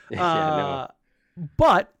case, no.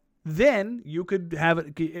 But then you could have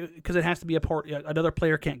it because it has to be another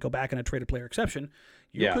player can't go back in a traded player exception.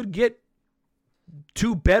 You could get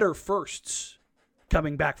two better firsts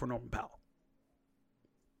coming back for Norman Powell.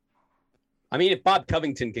 I mean, if Bob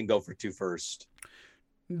Covington can go for two firsts,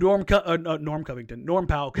 Norm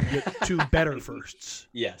Powell could get two better firsts.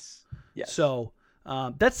 Yes. So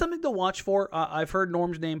that's something to watch for. I've heard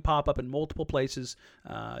Norm's name pop up in multiple places: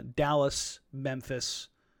 Dallas, Memphis,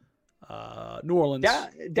 New Orleans.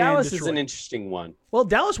 Dallas is an interesting one. Well,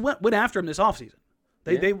 Dallas went after him this offseason.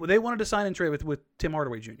 They wanted to sign and trade with Tim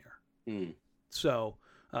Hardaway Jr. Mm. So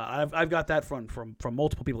I've got that from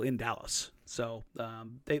multiple people in Dallas. So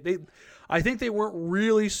I think they weren't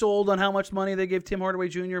really sold on how much money they gave Tim Hardaway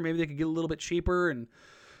Jr. Maybe they could get a little bit cheaper, and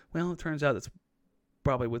well, it turns out that's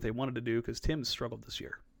probably what they wanted to do because Tim struggled this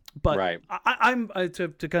year. But right. I'm to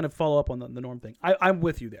kind of follow up on the Norm thing. I'm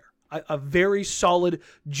with you there. A very solid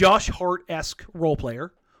Josh Hart-esque role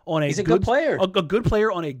player on he's a good player. A good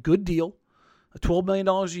player on a good deal. $12 million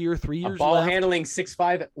a year, 3 years. A ball left. handling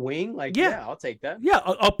 6'5" wing, yeah, I'll take that. Yeah,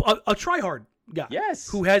 a try-hard guy. Yes,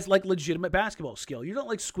 who has like legitimate basketball skill. You don't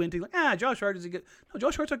like squinting like Josh Hart is a good. No,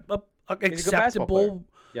 Josh Hart's a acceptable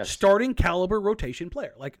starting caliber rotation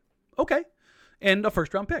player. Like, okay, and a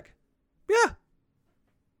first-round pick. Yeah,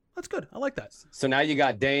 that's good. I like that. So now you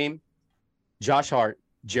got Dame, Josh Hart,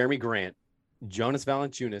 Jeremy Grant, Jonas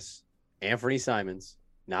Valanciunas, Anthony Simons,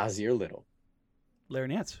 Nasir Little. Larry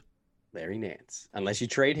Nance. Larry Nance, unless you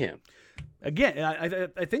trade him. Again,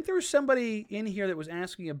 I think there was somebody in here that was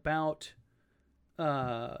asking about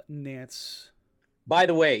Nance. By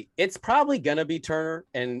the way, it's probably going to be Turner,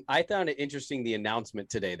 and I found it interesting the announcement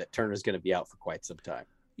today that Turner's going to be out for quite some time.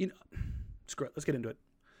 Screw it. Let's get into it.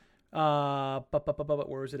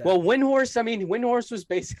 Where is it at? Well, Windhorst was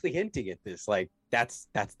basically hinting at this. Like, that's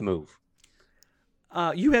the move.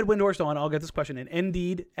 You had Windhorst on. I'll get this question in.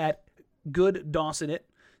 Indeed, at Good Dawson It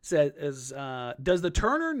says, does the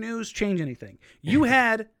Turner news change anything?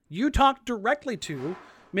 You talked directly to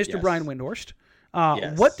Mr. Yes. Brian Windhorst.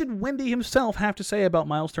 Yes. What did Windy himself have to say about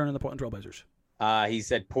Miles Turner and the Portland Trailblazers? He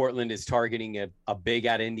said Portland is targeting a big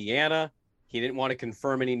out of Indiana. He didn't want to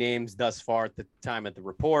confirm any names thus far at the time of the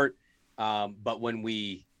report. But when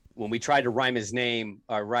we tried to rhyme his name,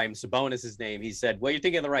 or rhyme Sabonis' name, he said, well, you're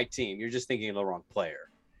thinking of the right team. You're just thinking of the wrong player.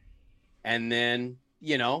 And then,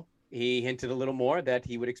 he hinted a little more that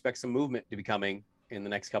he would expect some movement to be coming in the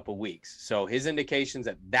next couple of weeks. So his indications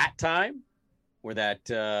at that time were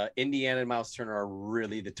that Indiana and Miles Turner are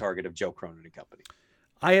really the target of Joe Cronin and company.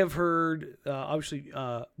 I have heard, obviously,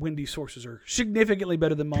 Windy's sources are significantly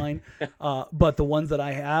better than mine, but the ones that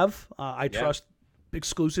I have, I trust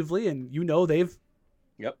exclusively, and they've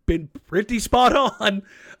been pretty spot on.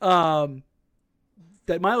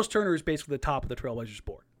 That Miles Turner is basically the top of the Trailblazers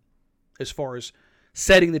board as far as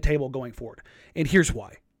setting the table going forward. And here's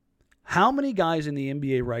why. How many guys in the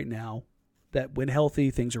NBA right now that, when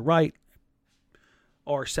healthy, things are right,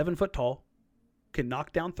 are 7 foot tall, can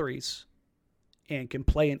knock down threes, and can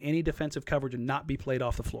play in any defensive coverage and not be played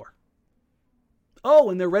off the floor? Oh,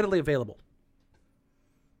 and they're readily available.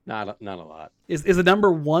 Not a lot. Is the number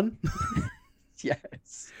one?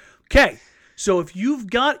 Yes. Okay. So if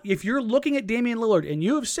you're looking at Damian Lillard and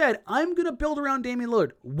you have said, I'm going to build around Damian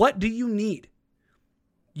Lillard, what do you need?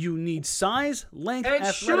 You need size, length, and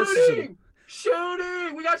athleticism.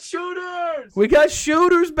 Shooting! We got shooters! We got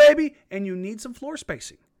shooters, baby! And you need some floor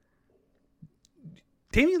spacing.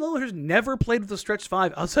 Damian Lillard has never played with a stretch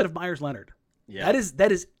 5 outside of Myers Leonard. Yeah.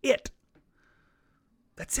 That is it.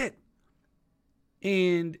 That's it.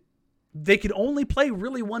 And they can only play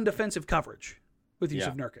really one defensive coverage with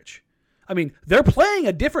Yusuf Nurkic. I mean, they're playing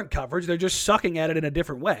a different coverage. They're just sucking at it in a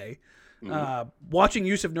different way. Watching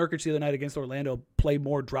Yusuf Nurkic the other night against Orlando play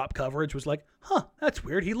more drop coverage was like, that's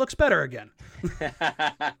weird. He looks better again.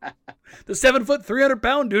 The 7 foot,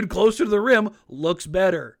 300-pound dude closer to the rim looks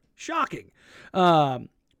better. Shocking.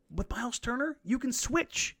 With Miles Turner, you can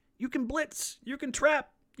switch. You can blitz. You can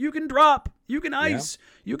trap. You can drop. You can ice.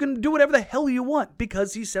 You can do whatever the hell you want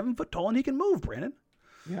because he's 7 foot tall and he can move, Brandon.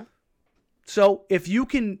 Yeah. So if you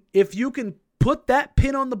can put that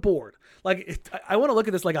pin on the board, like I want to look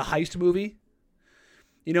at this like a heist movie.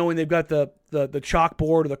 When they've got the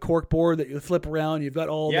chalkboard or the cork board that you flip around, you've got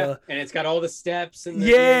all the and it's got all the steps and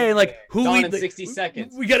in 60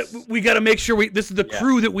 seconds. We got to make sure this is the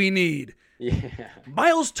crew that we need. Yeah.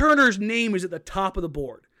 Miles Turner's name is at the top of the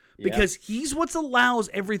board because he's what allows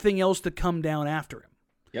everything else to come down after him.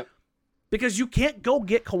 Yep. Because you can't go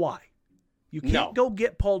get Kawhi. You can't go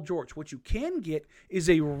get Paul George. What you can get is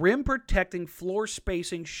a rim-protecting,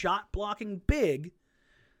 floor-spacing, shot-blocking big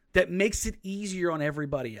that makes it easier on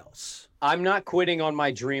everybody else. I'm not quitting on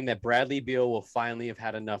my dream that Bradley Beal will finally have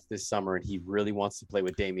had enough this summer and he really wants to play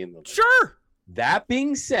with Damian Lillard. Sure. That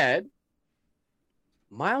being said,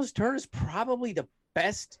 Miles Turner is probably the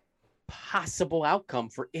best possible outcome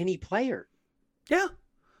for any player. Yeah.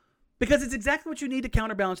 Because it's exactly what you need to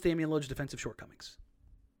counterbalance Damian Lillard's defensive shortcomings.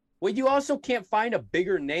 Well, you also can't find a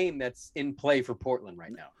bigger name that's in play for Portland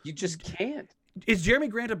right now. You just can't. Is Jeremy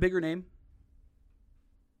Grant a bigger name?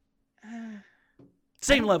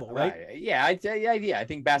 Same level, right? Yeah, I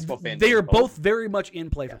think basketball fans. They are both very much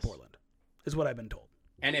in play for Portland, is what I've been told.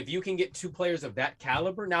 And if you can get two players of that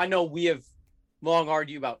caliber, now I know we have long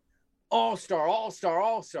argued about all-star.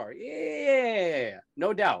 Yeah,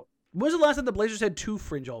 no doubt. When was the last time the Blazers had 2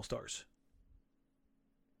 fringe all-stars?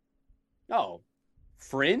 Oh,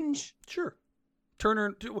 fringe? Sure.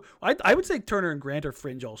 I would say Turner and Grant are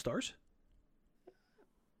fringe all-stars.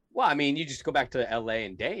 Well, I mean, you just go back to LA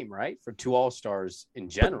and Dame, right? For 2 all-stars in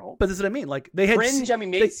general. But that's what I mean. Like they had fringe.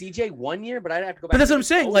 Maybe CJ 1 year, but I'd have to go back. But that's what I'm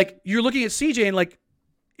saying. Like you're looking at CJ and like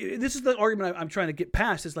this is the argument I'm trying to get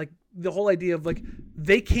past is like the whole idea of like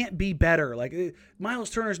they can't be better. Like Miles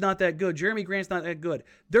Turner's not that good. Jeremy Grant's not that good.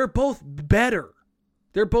 They're both better.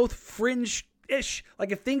 They're both fringe-ish.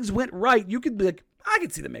 Like if things went right, you could be like, I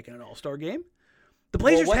could see them making an all-star game. The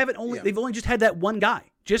Blazers they've only just had that one guy,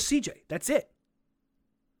 just CJ. That's it.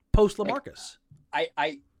 Post LaMarcus.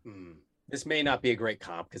 This may not be a great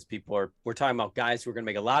comp because we're talking about guys who are going to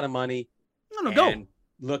make a lot of money. No, go. And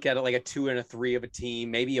look at it like a 2 and a 3 of a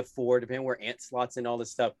team, maybe a 4, depending where Ant slots in all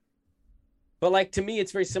this stuff. But like, to me,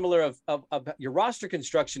 it's very similar of your roster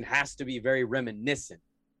construction has to be very reminiscent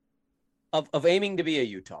of aiming to be a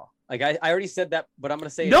Utah. Like I already said that, but I'm going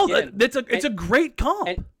to say it again. It's a great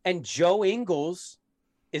comp. And Joe Ingles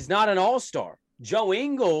is not an all-star. Joe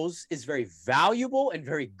Ingles is very valuable and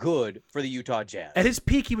very good for the Utah Jazz. At his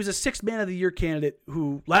peak, he was a 6th man of the year candidate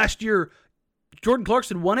who last year, Jordan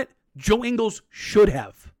Clarkson won it. Joe Ingles should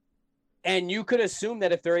have. And you could assume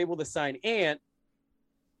that if they're able to sign Ant,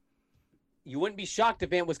 you wouldn't be shocked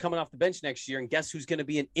if Ant was coming off the bench next year. And guess who's going to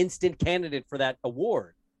be an instant candidate for that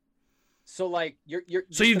award? So like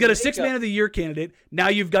so you've got a 6th man of the year candidate. Now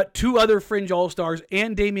you've got 2 other fringe all-stars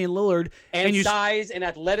and Damian Lillard and size and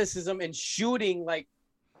athleticism and shooting. Like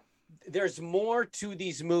there's more to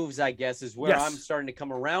these moves, I guess, is where I'm starting to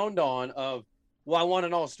come around on of, well, I want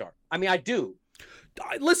an all-star. I mean, I do.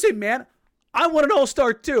 Listen, man, I want an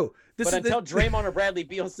all-star too. But until Draymond or Bradley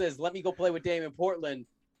Beal says, let me go play with Dame in Portland,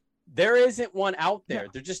 there isn't one out there.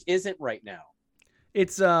 There just isn't right now.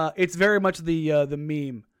 It's very much the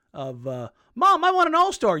meme of Mom, I want an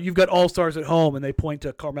all-star. You've got all-stars at home, and they point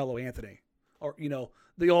to Carmelo Anthony. Or,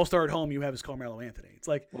 the all-star at home you have is Carmelo Anthony. It's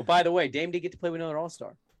like, well, by the way, Dame did get to play with another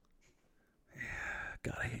all-star.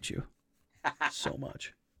 God, I hate you so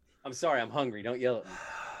much. I'm sorry, I'm hungry. Don't yell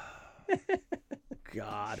at me.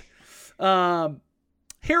 God.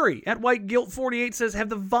 Harry at White Guilt 48 says, have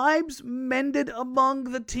the vibes mended among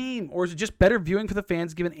the team, or is it just better viewing for the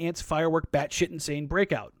fans given Ant's firework batshit insane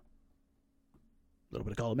breakout? A little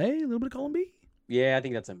bit of column A, a little bit of column B. Yeah, I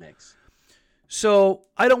think that's a mix. So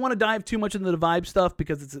I don't want to dive too much into the vibe stuff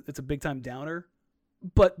because it's a big-time downer.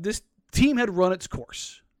 But this team had run its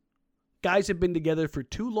course. Guys have been together for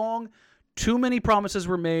too long. Too many promises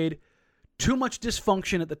were made. Too much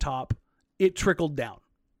dysfunction at the top. It trickled down.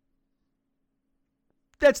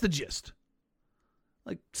 That's the gist.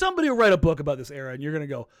 Like, somebody will write a book about this era, and you're going to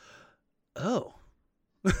go, oh.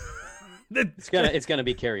 It's gonna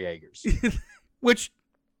be Kerry Eggers. Which,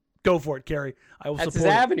 go for it, Kerry. I will That's support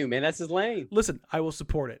his it. avenue, man. That's his lane. Listen, I will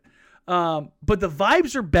support it. But the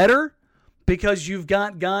vibes are better because you've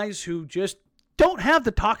got guys who just don't have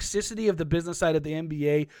the toxicity of the business side of the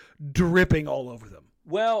NBA dripping all over them.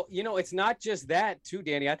 Well, it's not just that, too,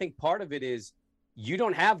 Danny. I think part of it is you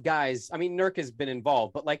don't have guys. I mean, Nurk has been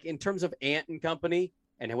involved, but like in terms of Ant and company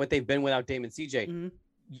and what they've been without Dame and CJ,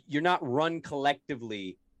 you're not run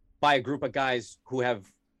collectively by a group of guys who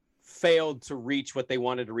have failed to reach what they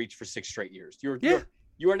wanted to reach for 6 straight years.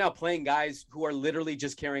 You are now playing guys who are literally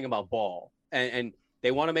just caring about ball and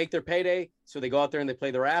they want to make their payday. So they go out there and they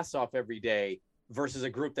play their ass off every day versus a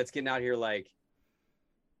group that's getting out here like,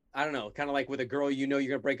 I don't know, kind of like with a girl you're going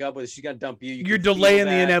to break up with. She's got to dump you. You're delaying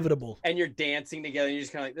the inevitable. And you're dancing together. And you're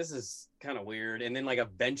just kind of like, this is kind of weird. And then like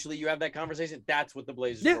eventually you have that conversation. That's what the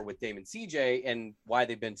Blazers were with Dame and CJ and why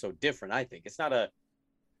they've been so different, I think. It's not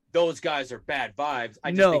those guys are bad vibes.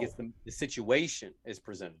 I just think it's the situation is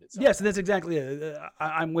presented itself. Yes, that's exactly it.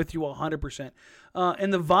 I'm with you 100%.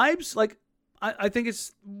 And the vibes, like, I think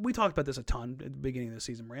we talked about this a ton at the beginning of the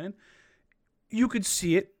season, Brandon. You could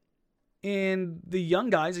see it in the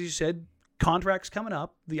young guys, as you said, contracts coming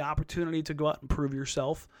up, the opportunity to go out and prove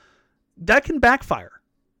yourself. That can backfire.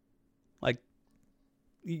 Like,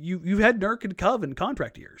 you had Nurk and Cove in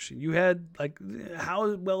contract years. You had, like,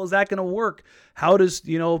 how well is that going to work? How does,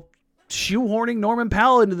 shoehorning Norman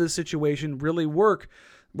Powell into this situation really work?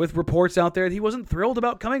 With reports out there that he wasn't thrilled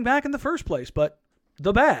about coming back in the first place, but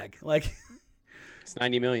the bag, like, it's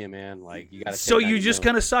 $90 million, man. Like, you got to. So you just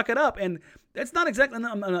kind of suck it up, and that's not exactly.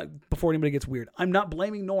 I'm not, before anybody gets weird, I'm not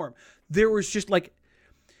blaming Norm. There was just like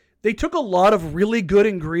they took a lot of really good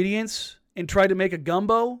ingredients and tried to make a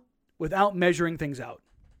gumbo without measuring things out.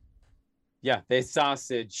 Yeah, they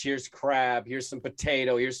sausage. Here's crab. Here's some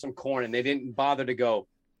potato. Here's some corn, and they didn't bother to go,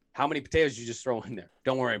 how many potatoes you just throw in there?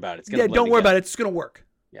 Don't worry about it. It's gonna don't worry about it. It's gonna work.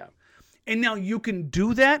 Yeah. And now you can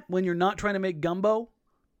do that when you're not trying to make gumbo,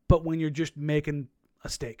 but when you're just making a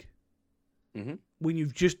steak. Mm-hmm.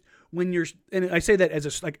 When you're, and I say that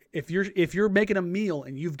as like if you're making a meal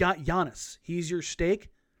and you've got Giannis, he's your steak.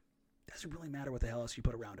 It doesn't really matter what the hell else you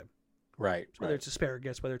put around him. Right. Whether it's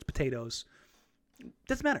asparagus, whether it's potatoes,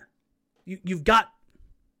 doesn't matter. You've got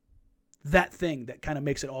that thing that kind of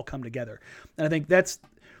makes it all come together. And I think that's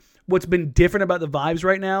what's been different about the vibes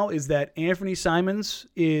right now is that Anthony Simons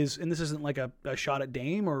is, and this isn't like a shot at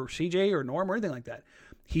Dame or CJ or Norm or anything like that.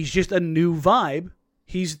 He's just a new vibe.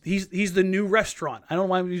 He's the new restaurant. I don't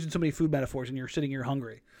know why I'm using so many food metaphors and you're sitting here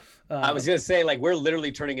hungry. I was gonna say, like, we're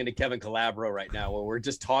literally turning into Kevin Calabro right now, where we're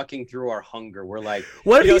just talking through our hunger. We're like,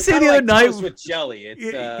 what did he say the other night with jelly?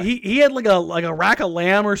 It's he had like a rack of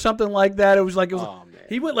lamb or something like that. It was like man.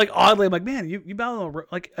 He went like oddly. I'm like, man, you bow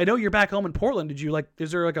like I know you're back home in Portland. Did you like?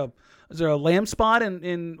 Is there a lamb spot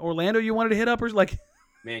in Orlando you wanted to hit up or like?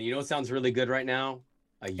 Man, you know what sounds really good right now?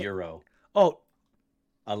 A gyro. Oh,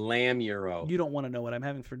 a lamb gyro. You don't want to know what I'm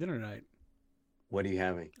having for dinner tonight. What are you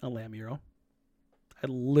having? A lamb gyro. I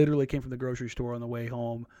literally came from the grocery store on the way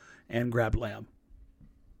home and grabbed lamb.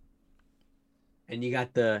 And you got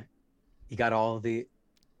all the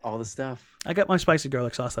stuff. I got my spicy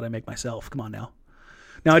garlic sauce that I make myself. Come on now.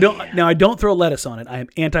 Now I don't throw lettuce on it. I am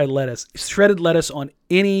anti-lettuce. Shredded lettuce on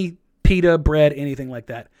any pita bread, anything like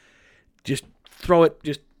that. Just throw it.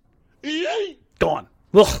 Just gone.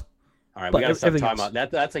 Ugh. All right, we gotta stop talking about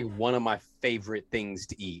that. That's like one of my favorite things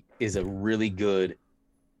to eat. Is a really good.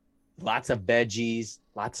 Lots of veggies,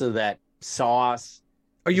 lots of that sauce.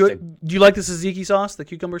 Do you like the tzatziki sauce, the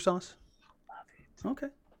cucumber sauce? I love it.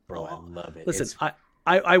 Okay. Bro, I love it. Listen,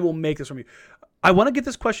 I will make this from you. I want to get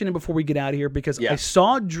this question in before we get out of here because I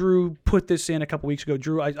saw Drew put this in a couple weeks ago.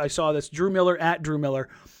 Drew, I saw this. Drew Miller at Drew Miller.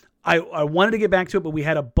 I wanted to get back to it, but we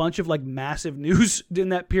had a bunch of like massive news in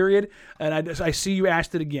that period, and I see you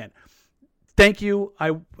asked it again. Thank you.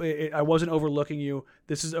 I wasn't overlooking you.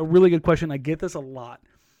 This is a really good question. I get this a lot.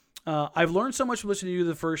 I've learned so much from listening to you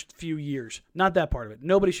the first few years. Not that part of it.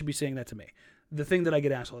 Nobody should be saying that to me. The thing that I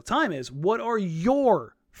get asked all the time is, what are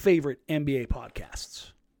your favorite NBA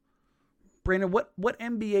podcasts? Brandon, what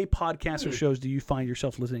NBA podcasts or shows do you find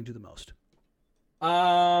yourself listening to the most?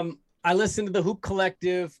 I listen to the Hoop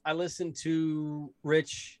Collective. I listen to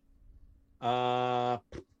Rich. I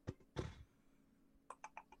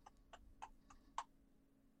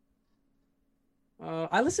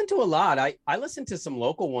listen to a lot. I listen to some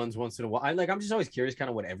local ones once in a while. I'm just always curious kind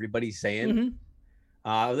of what everybody's saying. Mm-hmm.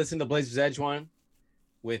 I listen to Blazers Edge one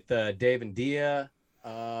with Dave and Dia.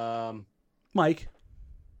 Mike.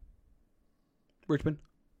 Richmond.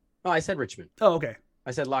 Oh, I said Richmond. Oh, okay.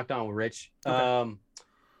 I said Locked On with Rich. Okay.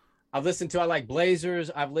 I've listened to, I like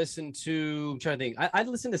Blazers. I've listened to, I'm trying to think. I'd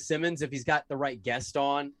listen to Simmons if he's got the right guest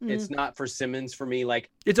on. Mm-hmm. It's not for Simmons for me. Like,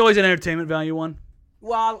 it's always an entertainment value one.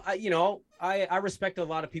 Well, I respect a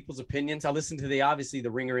lot of people's opinions. I listen to the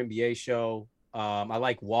Ringer NBA show. I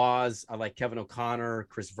like Waz. I like Kevin O'Connor,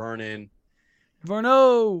 Chris Vernon.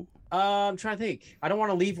 Verno. I'm trying to think. I don't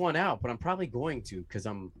want to leave one out, but I'm probably going to because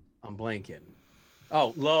I'm blanking.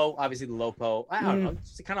 Oh, Low, obviously the Lopo. I don't know,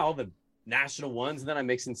 just kind of all the national ones, and then I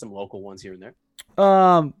mix in some local ones here and there.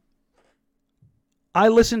 I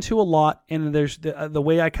listen to a lot, and there's the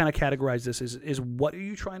way I kind of categorize this is what are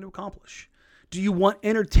you trying to accomplish? Do you want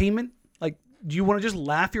entertainment? Like, do you want to just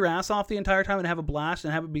laugh your ass off the entire time and have a blast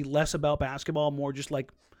and have it be less about basketball, more just like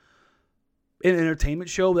an entertainment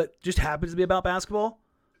show that just happens to be about basketball?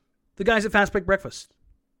 The guys at Fast Break Breakfast.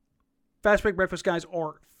 Fast Break Breakfast guys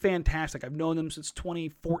are fantastic. I've known them since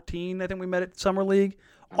 2014. I think we met at Summer League.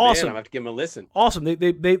 Awesome. Man, I have to give them a listen. Awesome.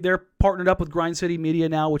 They're partnered up with Grind City Media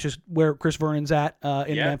now, which is where Chris Vernon's at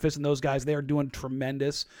in Memphis, and those guys, they are doing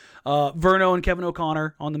tremendous. Verno and Kevin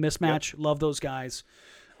O'Connor on the Mismatch. Yep. Love those guys.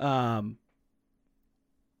 Dunker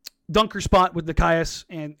Spot with Nikias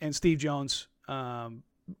and Steve Jones. Shout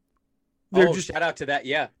out to that.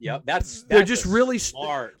 Yeah. Yep. They're just really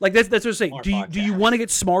smart. Like that's what I'm saying. Do you want to get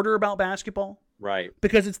smarter about basketball? Right.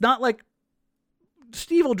 Because it's not like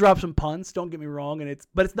Steve will drop some puns, don't get me wrong,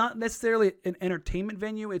 but it's not necessarily an entertainment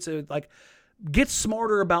venue. It's a get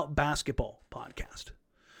smarter about basketball podcast.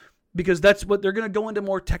 Because that's what they're going to go into,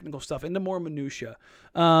 more technical stuff, into more minutia.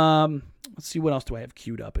 Let's see, what else do I have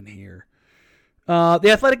queued up in here? The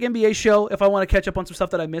Athletic NBA show, if I want to catch up on some stuff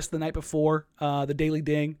that I missed the night before. The Daily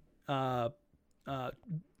Ding. Black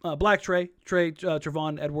Trey,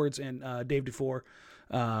 Trevon Edwards, and Dave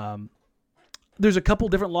DeFore. There's a couple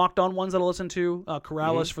different Locked On ones that I listen to.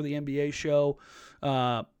 Corrales for the NBA show.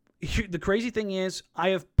 The crazy thing is, I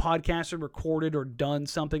have podcasted, recorded, or done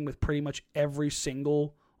something with pretty much every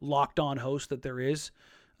single Locked On host that there is.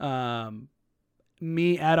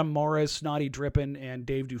 Me, Adam Morris, Snotty Drippin, and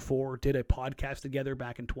Dave DeFore did a podcast together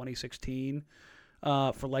back in 2016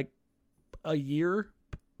 for like a year.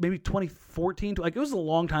 Maybe 2014. Like, it was a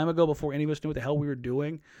long time ago before any of us knew what the hell we were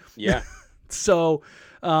doing. Yeah. So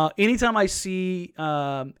anytime I see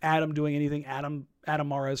Adam doing anything, Adam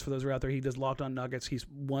Mares, for those who are out there, he does Locked On Nuggets. He's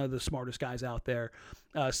one of the smartest guys out there.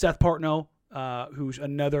 Seth Partnow, who's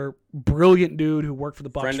another brilliant dude who worked for the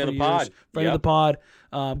Bucks Friend for of the years. pod. Friend of the pod.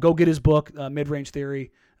 Go get his book, Mid-Range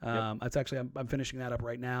Theory. That's actually, I'm finishing that up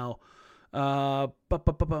right now.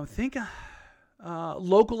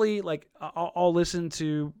 Locally, like I'll listen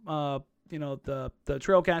to the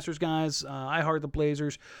Trailcasters guys. I heart the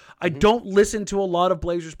Blazers. I don't listen to a lot of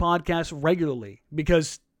Blazers podcasts regularly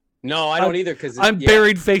because no, I don't either because I'm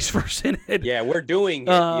buried face first in it. Yeah, we're doing it.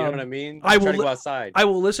 You know what I mean? I will go outside. I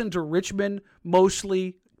will listen to Richmond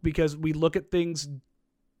mostly because we look at things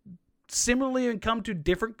similarly and come to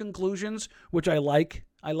different conclusions, which I like.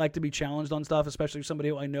 I like to be challenged on stuff, especially if somebody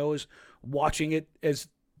who I know is watching it as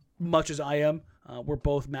much as I am. We're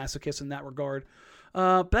both masochists in that regard.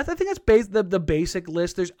 But I think that's the basic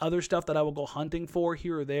list. There's other stuff that I will go hunting for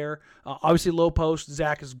here or there. Obviously, Low Post,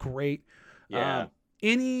 Zach is great. Yeah.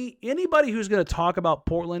 Anybody who's going to talk about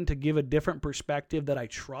Portland to give a different perspective that I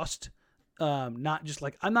trust, not just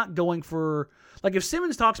like I'm not going for like if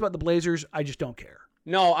Simmons talks about the Blazers, I just don't care.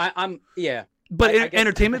 No, I'm yeah. But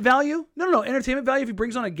entertainment value? No. Entertainment value if he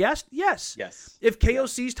brings on a guest, yes. Yes. If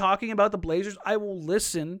KOC's talking about the Blazers, I will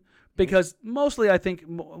listen because mostly I think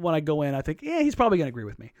when I go in, I think, yeah, he's probably going to agree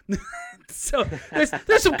with me. So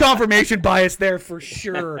there's some confirmation bias there for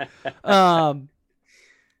sure.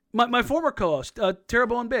 My former co-host, Tara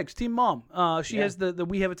Bowen Biggs, Team Mom, she has the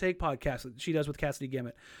We Have a Take podcast that she does with Cassidy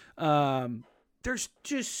Gimmett. There's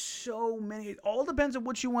just so many. It all depends on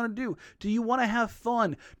what you want to do. Do you want to have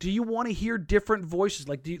fun? Do you want to hear different voices?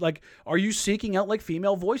 Are you seeking out like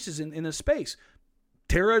female voices in this space?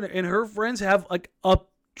 Tara and her friends have like a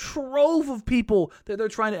trove of people that they're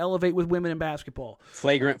trying to elevate with women in basketball.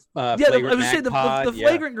 Flagrant. I would say the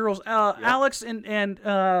Flagrant girls, Alex and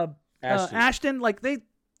Ashton, like they.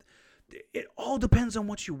 It all depends on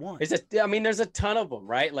what you want. There's a ton of them,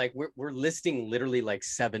 right? Like we're listing literally like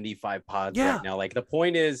 75 pods right now. Like the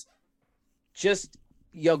point is, just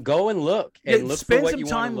go and look and look for what you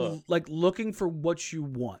want to look. Like looking for what you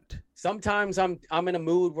want. Sometimes I'm in a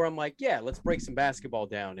mood where I'm like, yeah, let's break some basketball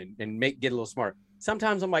down and get a little smart.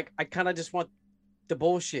 Sometimes I'm like, I kind of just want the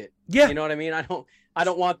bullshit. Yeah, you know what I mean? I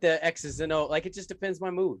don't want the X's and O's. Like it just depends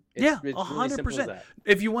my mood. It's 100%.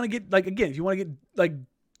 If you want to get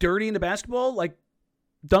dirty into basketball, like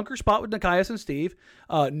Dunker Spot with Nikias and Steve,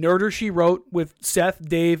 Nerder She Wrote with Seth,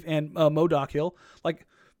 Dave, and Mo Dockhill. Like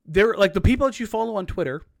they're like the people that you follow on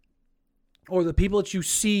Twitter, or the people that you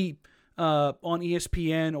see on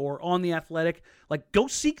ESPN or on The Athletic. Like go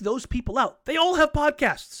seek those people out. They all have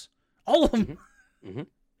podcasts, all of them. Mm-hmm.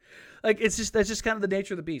 Like that's just kind of the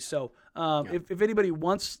nature of the beast. So if anybody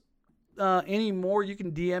wants any more, you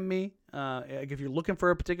can DM me. If you're looking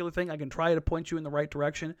for a particular thing, I can try to point you in the right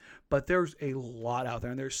direction. But there's a lot out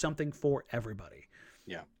there, and there's something for everybody.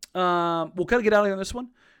 Yeah. We'll kind of get out of here on this one.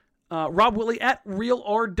 Rob Whitley at Real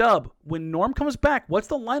R Dub. When Norm comes back, what's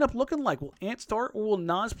the lineup looking like? Will Ant start, or will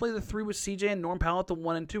Nas play the 3 with CJ and Norm Powell at the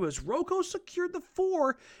 1 and 2? Has Rocco secured the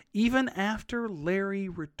 4 even after Larry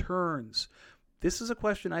returns? This is a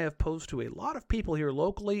question I have posed to a lot of people here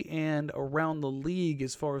locally and around the league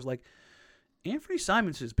as far as like Anthony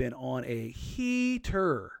Simons has been on a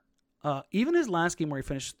heater. Even his last game where he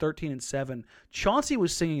finished 13-7, Chauncey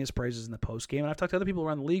was singing his praises in the post game, and I've talked to other people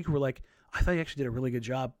around the league who were like, I thought he actually did a really good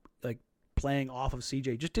job like playing off of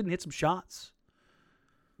CJ. Just didn't hit some shots.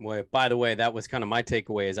 Well, by the way, that was kind of my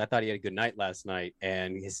takeaway is I thought he had a good night last night,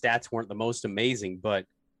 and his stats weren't the most amazing, but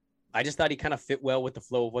I just thought he kind of fit well with the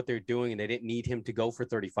flow of what they're doing, and they didn't need him to go for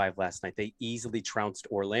 35 last night. They easily trounced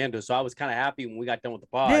Orlando, so I was kind of happy when we got done with the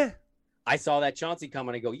pod. Yeah. I saw that Chauncey come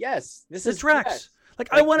and I go, yes, this is tracks. Yes.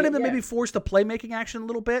 Like I wanted him to maybe force the playmaking action a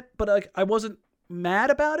little bit, but like I wasn't mad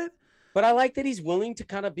about it. But I like that he's willing to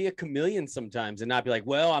kind of be a chameleon sometimes and not be like,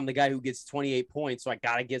 well, I'm the guy who gets 28 points, so I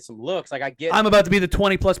got to get some looks. Like I'm about to be the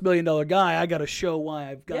 $20+ million guy. I got to show why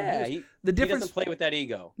I've got the difference. He doesn't play with that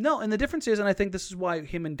ego. No, and the difference is, and I think this is why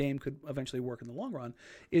him and Dame could eventually work in the long run,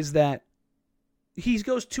 is that he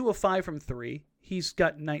goes 2 of 5 from 3. He's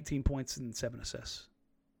got 19 points and 7 assists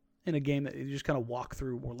in a game that you just kind of walk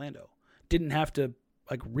through Orlando. Didn't have to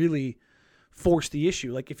like really force the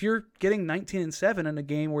issue. Like if you're getting 19 and 7 in a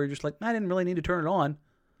game where you're just like, I didn't really need to turn it on,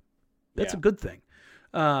 that's a good thing.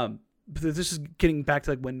 But this is getting back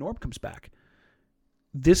to like when Norm comes back.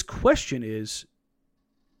 This question is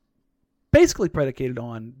basically predicated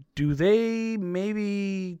on, do they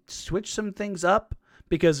maybe switch some things up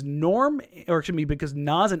because because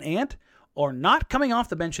Nas and Ant are not coming off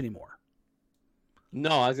the bench anymore? No,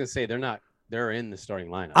 I was going to say they're not. They're in the starting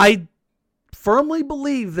lineup. I firmly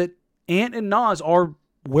believe that Ant and Nas are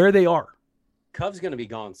where they are. Cub's going to be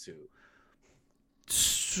gone soon.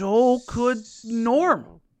 So could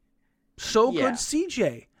Norm. So could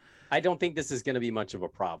CJ. I don't think this is going to be much of a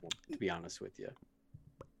problem, to be honest with you.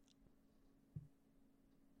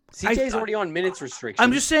 CJ's already on minutes restriction.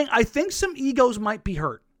 I'm just saying, I think some egos might be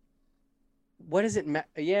hurt. What does it matter?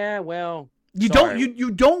 Yeah, well, You Sorry.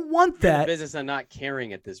 don't want The that. business of not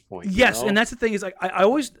caring at this point. Yes, you know? and that's the thing is like I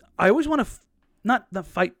always want to not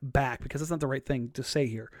fight back because that's not the right thing to say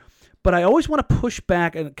here, but I always want to push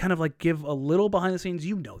back and kind of like give a little behind the scenes.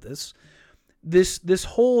 You know this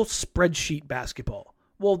whole spreadsheet basketball.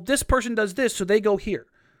 Well, this person does this, so they go here.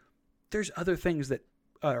 There's other things that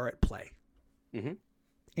are at play,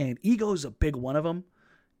 and ego is a big one of them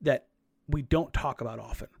that we don't talk about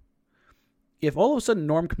often. If all of a sudden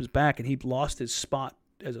Norm comes back and he lost his spot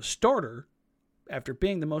as a starter after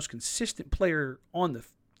being the most consistent player on the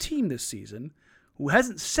team this season, who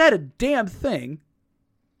hasn't said a damn thing,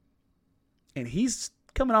 and he's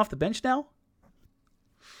coming off the bench now,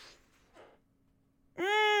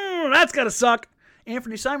 that's got to suck.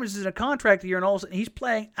 Anthony Simons is in a contract year, and all of a sudden he's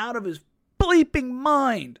playing out of his bleeping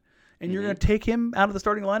mind, and you're going to take him out of the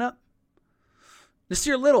starting lineup?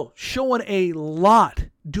 Nasir Little showing a lot,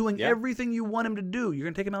 doing everything you want him to do. You're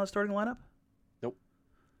going to take him out of the starting lineup? Nope.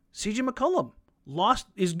 CJ McCollum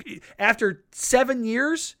after 7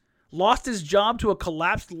 years, lost his job to a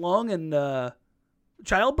collapsed lung and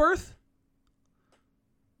childbirth.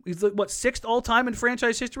 He's what, 6th all time in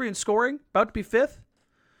franchise history in scoring, about to be 5th.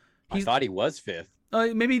 I thought he was 5th.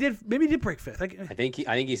 Maybe he did break 5th. I think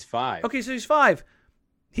he's 5. Okay, so he's 5.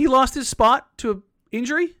 He lost his spot to an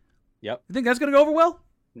injury. Yep. You think that's going to go over well?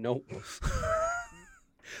 Nope.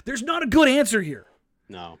 There's not a good answer here.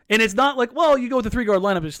 No. And it's not like, well, you go with the 3-guard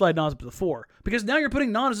lineup and slide Nas up to the 4. Because now you're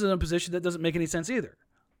putting Nas in a position that doesn't make any sense either.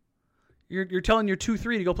 You're telling your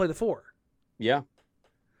 2-3 to go play the 4. Yeah.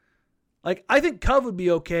 Like, I think Cove would be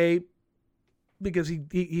okay because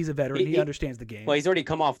he's a veteran. He understands the game. Well, he's already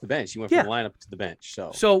come off the bench. He went from the lineup to the bench.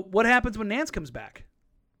 So what happens when Nance comes back?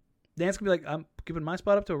 Nance can be like, I'm giving my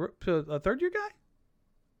spot up to a third-year guy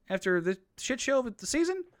after the shit show of the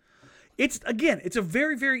season? It's a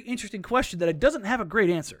very, very interesting question that it doesn't have a great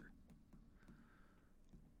answer.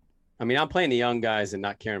 I mean, I'm playing the young guys and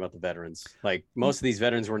not caring about the veterans. Like, most of these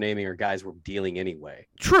veterans we're naming are guys we're dealing anyway.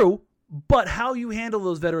 True, but how you handle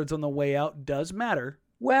those veterans on the way out does matter.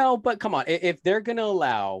 Well, but come on. If they're going to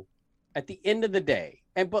allow, at the end of the day,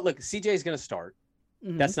 but look, CJ is going to start.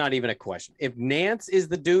 Mm-hmm. That's not even a question. If Nance is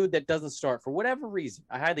the dude that doesn't start for whatever reason,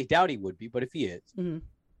 I highly doubt he would be, but if he is,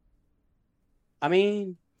 I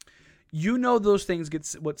mean, you know, those things get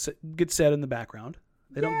said in the background.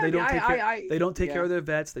 They don't take care of their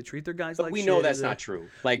vets. They treat their guys but like we shit. know that's not true.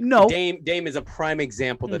 Like, no. Dame is a prime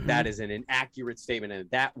example that is an inaccurate statement,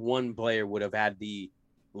 and that one player would have had the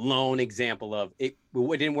lone example of it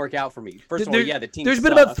didn't work out for me. First of all, the team. There's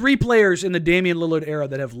been about 3 players in the Damian Lillard era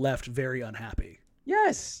that have left very unhappy.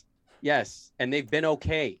 Yes, and they've been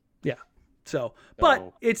okay. Yeah. So,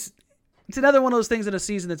 but it's another one of those things in a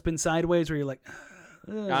season that's been sideways where you're like,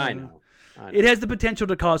 I know. It has the potential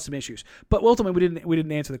to cause some issues, but ultimately we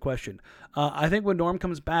didn't answer the question. I think when Norm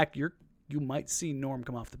comes back, you might see Norm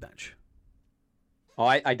come off the bench. Oh,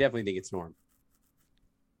 I definitely think it's Norm.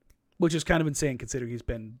 Which is kind of insane considering he's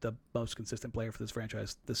been the most consistent player for this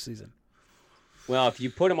franchise this season. Well, if you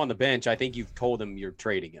put him on the bench, I think you've told him you're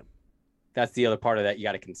trading him. That's the other part of that you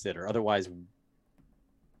got to consider. Otherwise,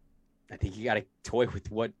 I think you got to toy with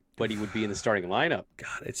what he would be in the starting lineup.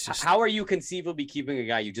 God, it's just... How are you conceivably keeping a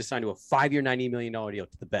guy you just signed to a 5-year, $90 million deal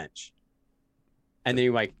to the bench? And then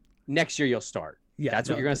you're like, next year you'll start. Yeah, that's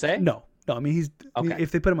what you're going to say? No. I mean,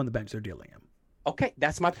 if they put him on the bench, they're dealing him. Okay,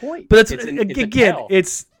 that's my point. But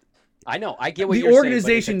it's I know. I get what you're saying. The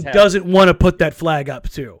organization doesn't want to put that flag up,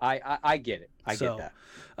 too. I get it. I get that.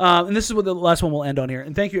 And this is what the last one we'll end on here.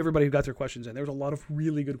 And thank you, everybody who got their questions in. There was a lot of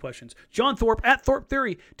really good questions. John Thorpe, at Thorpe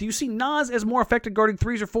Theory. Do you see Nas as more effective guarding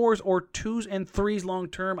 3s or 4s or 2s and 3s long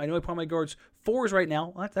term? I know he probably guards 4s right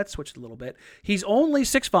now. Well, that's switched a little bit. He's only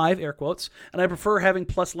 6'5", air quotes, and I prefer having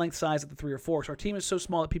plus length size at the 3 or 4. So our team is so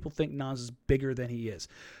small that people think Nas is bigger than he is.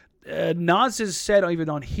 Nas has said, even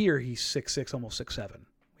on here, he's 6'6", almost 6'7".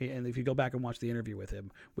 And if you go back and watch the interview with him,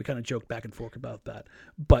 we kind of joked back and forth about that.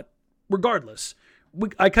 But regardless,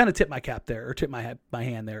 I kind of tipped my cap there, or tipped my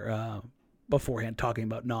hand there beforehand, talking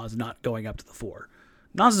about Nas not going up to the 4.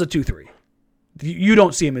 Nas is a 2-3. You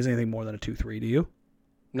don't see him as anything more than a 2-3, do you?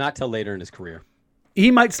 Not till later in his career. He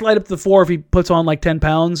might slide up to the 4 if he puts on like 10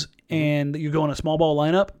 pounds and you go in a small ball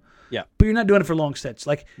lineup. Yeah. But you're not doing it for long sets.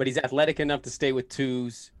 But he's athletic enough to stay with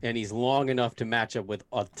 2s, and he's long enough to match up with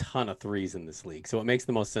a ton of 3s in this league. So it makes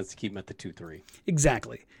the most sense to keep him at the 2-3.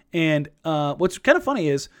 Exactly. And what's kind of funny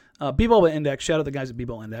is B-Ball Index, shout out the guys at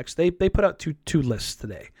B-Ball Index, they put out two lists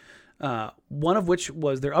today. One of which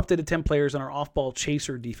was their updated 10 players on our off-ball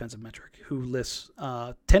chaser defensive metric, who lists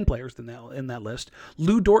 10 players in that list.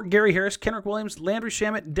 Lou Dort, Gary Harris, Kendrick Williams, Landry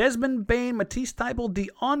Shamet, Desmond Bain, Matisse Thybulle,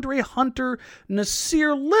 DeAndre Hunter,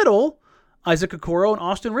 Nasir Little, Isaac Okoro, and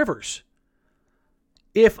Austin Rivers.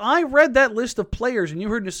 If I read that list of players and you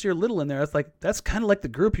heard Nasir Little in there, that's kind of like the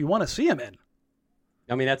group you want to see him in.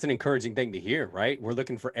 I mean, that's an encouraging thing to hear, right? We're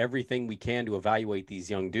looking for everything we can to evaluate these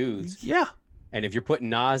young dudes. Yeah. And if you're putting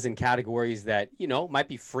Nas in categories that, might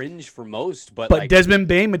be fringe for most, but like Desmond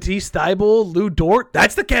Bain, Matisse Thybulle, Lou Dort,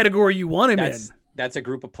 that's the category you want him in. That's a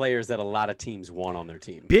group of players that a lot of teams want on their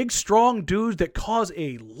team. Big, strong dudes that cause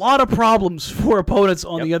a lot of problems for opponents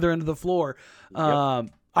on the other end of the floor.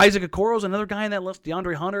 Isaac Okoro's another guy in that list,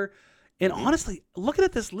 DeAndre Hunter. And honestly, looking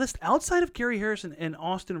at this list, outside of Gary Harrison and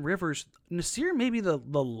Austin Rivers, Nasir may be the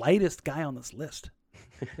lightest guy on this list.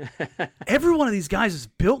 Every one of these guys is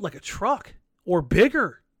built like a truck or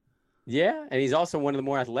bigger. Yeah, and he's also one of the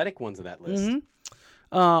more athletic ones on that list. Mm-hmm.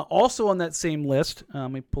 Also on that same list,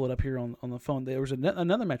 let me pull it up here on the phone. There was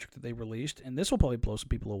another metric that they released, and this will probably blow some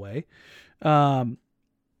people away. Got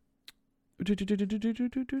to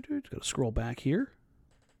scroll back here.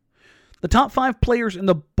 The top 5 players in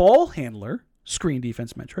the ball handler screen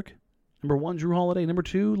defense metric. Number 1, Jrue Holiday. Number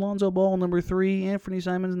 2, Lonzo Ball. Number 3, Anthony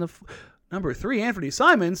Simons. Number 3, Anthony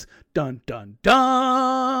Simons. Dun, dun,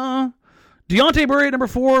 dun. Dejounte Murray at number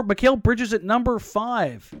 4. Mikal Bridges at number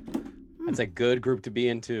 5. That's a good group to be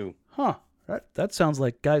in, too. Huh. That sounds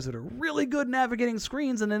like guys that are really good navigating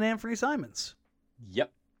screens and then Anthony Simons.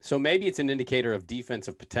 Yep. So maybe it's an indicator of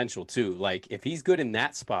defensive potential, too. Like, if he's good in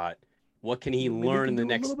that spot, what can he learn in the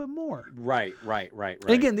next? A little bit more. Right. And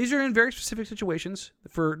again, these are in very specific situations.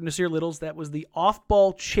 For Nasir Little's, that was the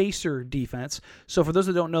off-ball chaser defense. So for those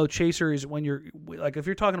that don't know, chaser is when you're like if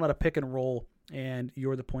you're talking about a pick and roll and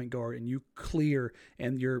you're the point guard and you clear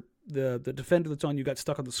and you're the defender that's on you got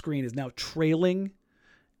stuck on the screen is now trailing.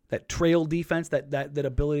 That trail defense, that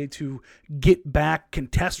ability to get back,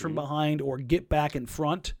 contest from behind, or get back in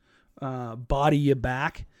front, body you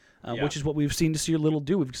back. Which is what we've seen Nasir Little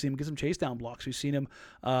do. We've seen him get some chase down blocks. We've seen him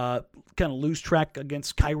kind of lose track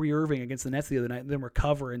against Kyrie Irving against the Nets the other night, and then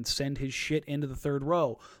recover and send his shit into the third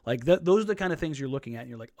row. Like those are the kind of things you're looking at, and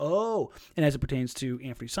you're like, oh. And as it pertains to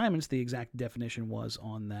Anthony Simons, the exact definition was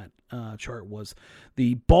on that chart was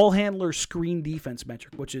the ball handler screen defense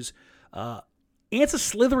metric, which is Ant's a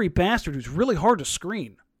slithery bastard who's really hard to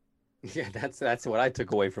screen. Yeah, that's what I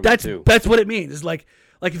took away from it too. That's what it means. It's like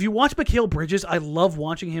if you watch Mikal Bridges, I love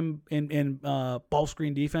watching him in ball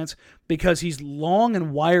screen defense because he's long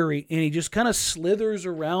and wiry and he just kind of slithers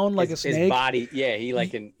around like a snake. His body, yeah, he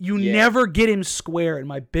like can. You never get him square. And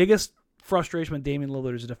my biggest frustration with Damian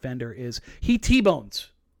Lillard as a defender is he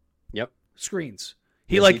T-bones. Yep. Screens.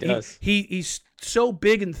 He does. He's so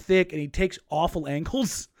big and thick and he takes awful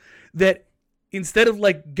angles that. Instead of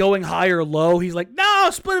like going high or low, he's like, no,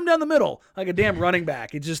 split him down the middle like a damn running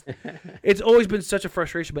back. It's always been such a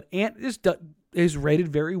frustration. But Ant is rated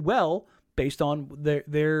very well based on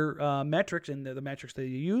their metrics, and the metrics that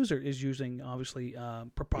you use is using obviously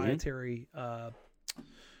proprietary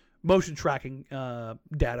motion tracking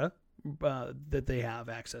data that they have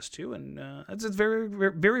access to, and it's very,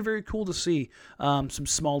 very, very, very cool to see some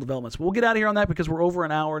small developments. We'll get out of here on that because we're over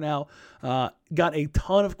an hour now. Got a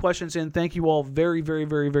ton of questions in. Thank you all very, very,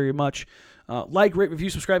 very, very much. Like, rate, review,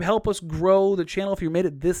 subscribe. Help us grow the channel. If you made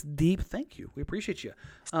it this deep, thank you. We appreciate you.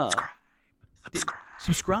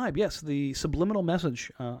 Subscribe. Yes, the subliminal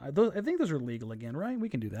message. I think those are legal again, right? We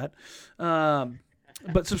can do that.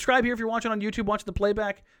 But subscribe here if you're watching on YouTube, watching the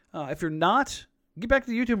playback. If you're not, get back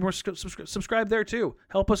to the YouTube and subscribe there too.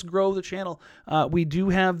 Help us grow the channel. We do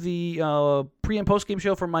have the pre- and post-game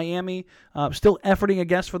show from Miami. Still efforting a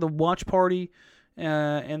guest for the watch party.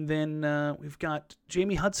 And then we've got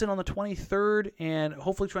Jamie Hudson on the 23rd, and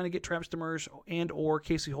hopefully trying to get Travis Demers and or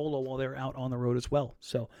Casey Holo while they're out on the road as well.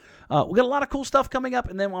 So we got a lot of cool stuff coming up,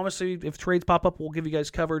 and then obviously if trades pop up, we'll give you guys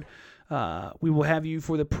covered. We will have you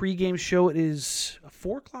for the pregame show. It is a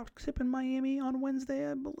 4 o'clock tip in Miami on Wednesday,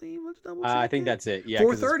 I believe. Let's double check. I think that's it. Yeah,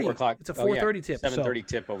 4:30. It's a 4:30 tip. 7:30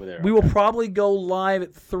 tip over there. We will probably go live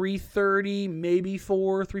at 3:30, maybe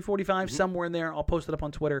 3:45, somewhere in there. I'll post it up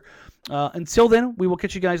on Twitter. Until then, we will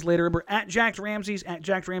catch you guys later. Remember, at Jacked Ramses, at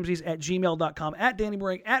gmail.com, at Danny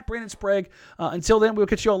Meringue, at Brandon Sprague. Until then, we will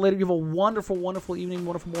catch you all later. You have a wonderful, wonderful evening,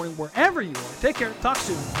 wonderful morning, wherever you are. Take care. Talk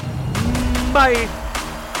soon. Bye.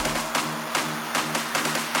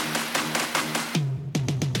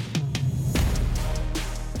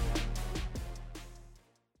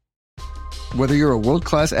 Whether you're a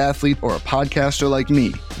world-class athlete or a podcaster like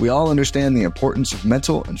me, we all understand the importance of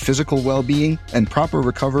mental and physical well-being and proper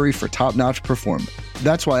recovery for top-notch performance.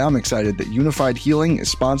 That's why I'm excited that Unified Healing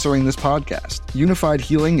is sponsoring this podcast. Unified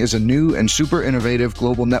Healing is a new and super innovative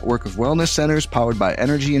global network of wellness centers powered by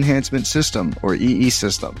Energy Enhancement System, or EE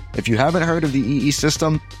System. If you haven't heard of the EE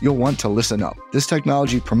System, you'll want to listen up. This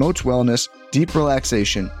technology promotes wellness, deep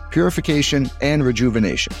relaxation, purification, and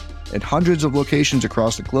rejuvenation. In hundreds of locations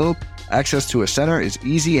across the globe, access to a center is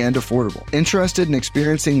easy and affordable. Interested in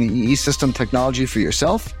experiencing the EE System technology for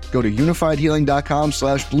yourself? Go to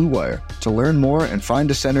unifiedhealing.com/bluewire to learn more and find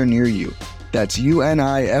a center near you. That's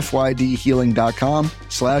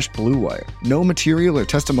unifydhealing.com/bluewire. No material or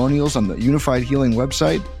testimonials on the Unified Healing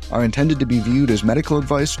website are intended to be viewed as medical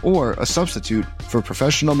advice or a substitute for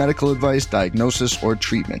professional medical advice, diagnosis, or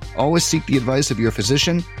treatment. Always seek the advice of your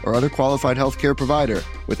physician or other qualified healthcare provider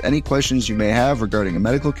with any questions you may have regarding a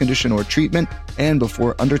medical condition or treatment and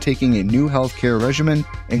before undertaking a new healthcare regimen,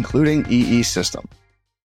 including EE System.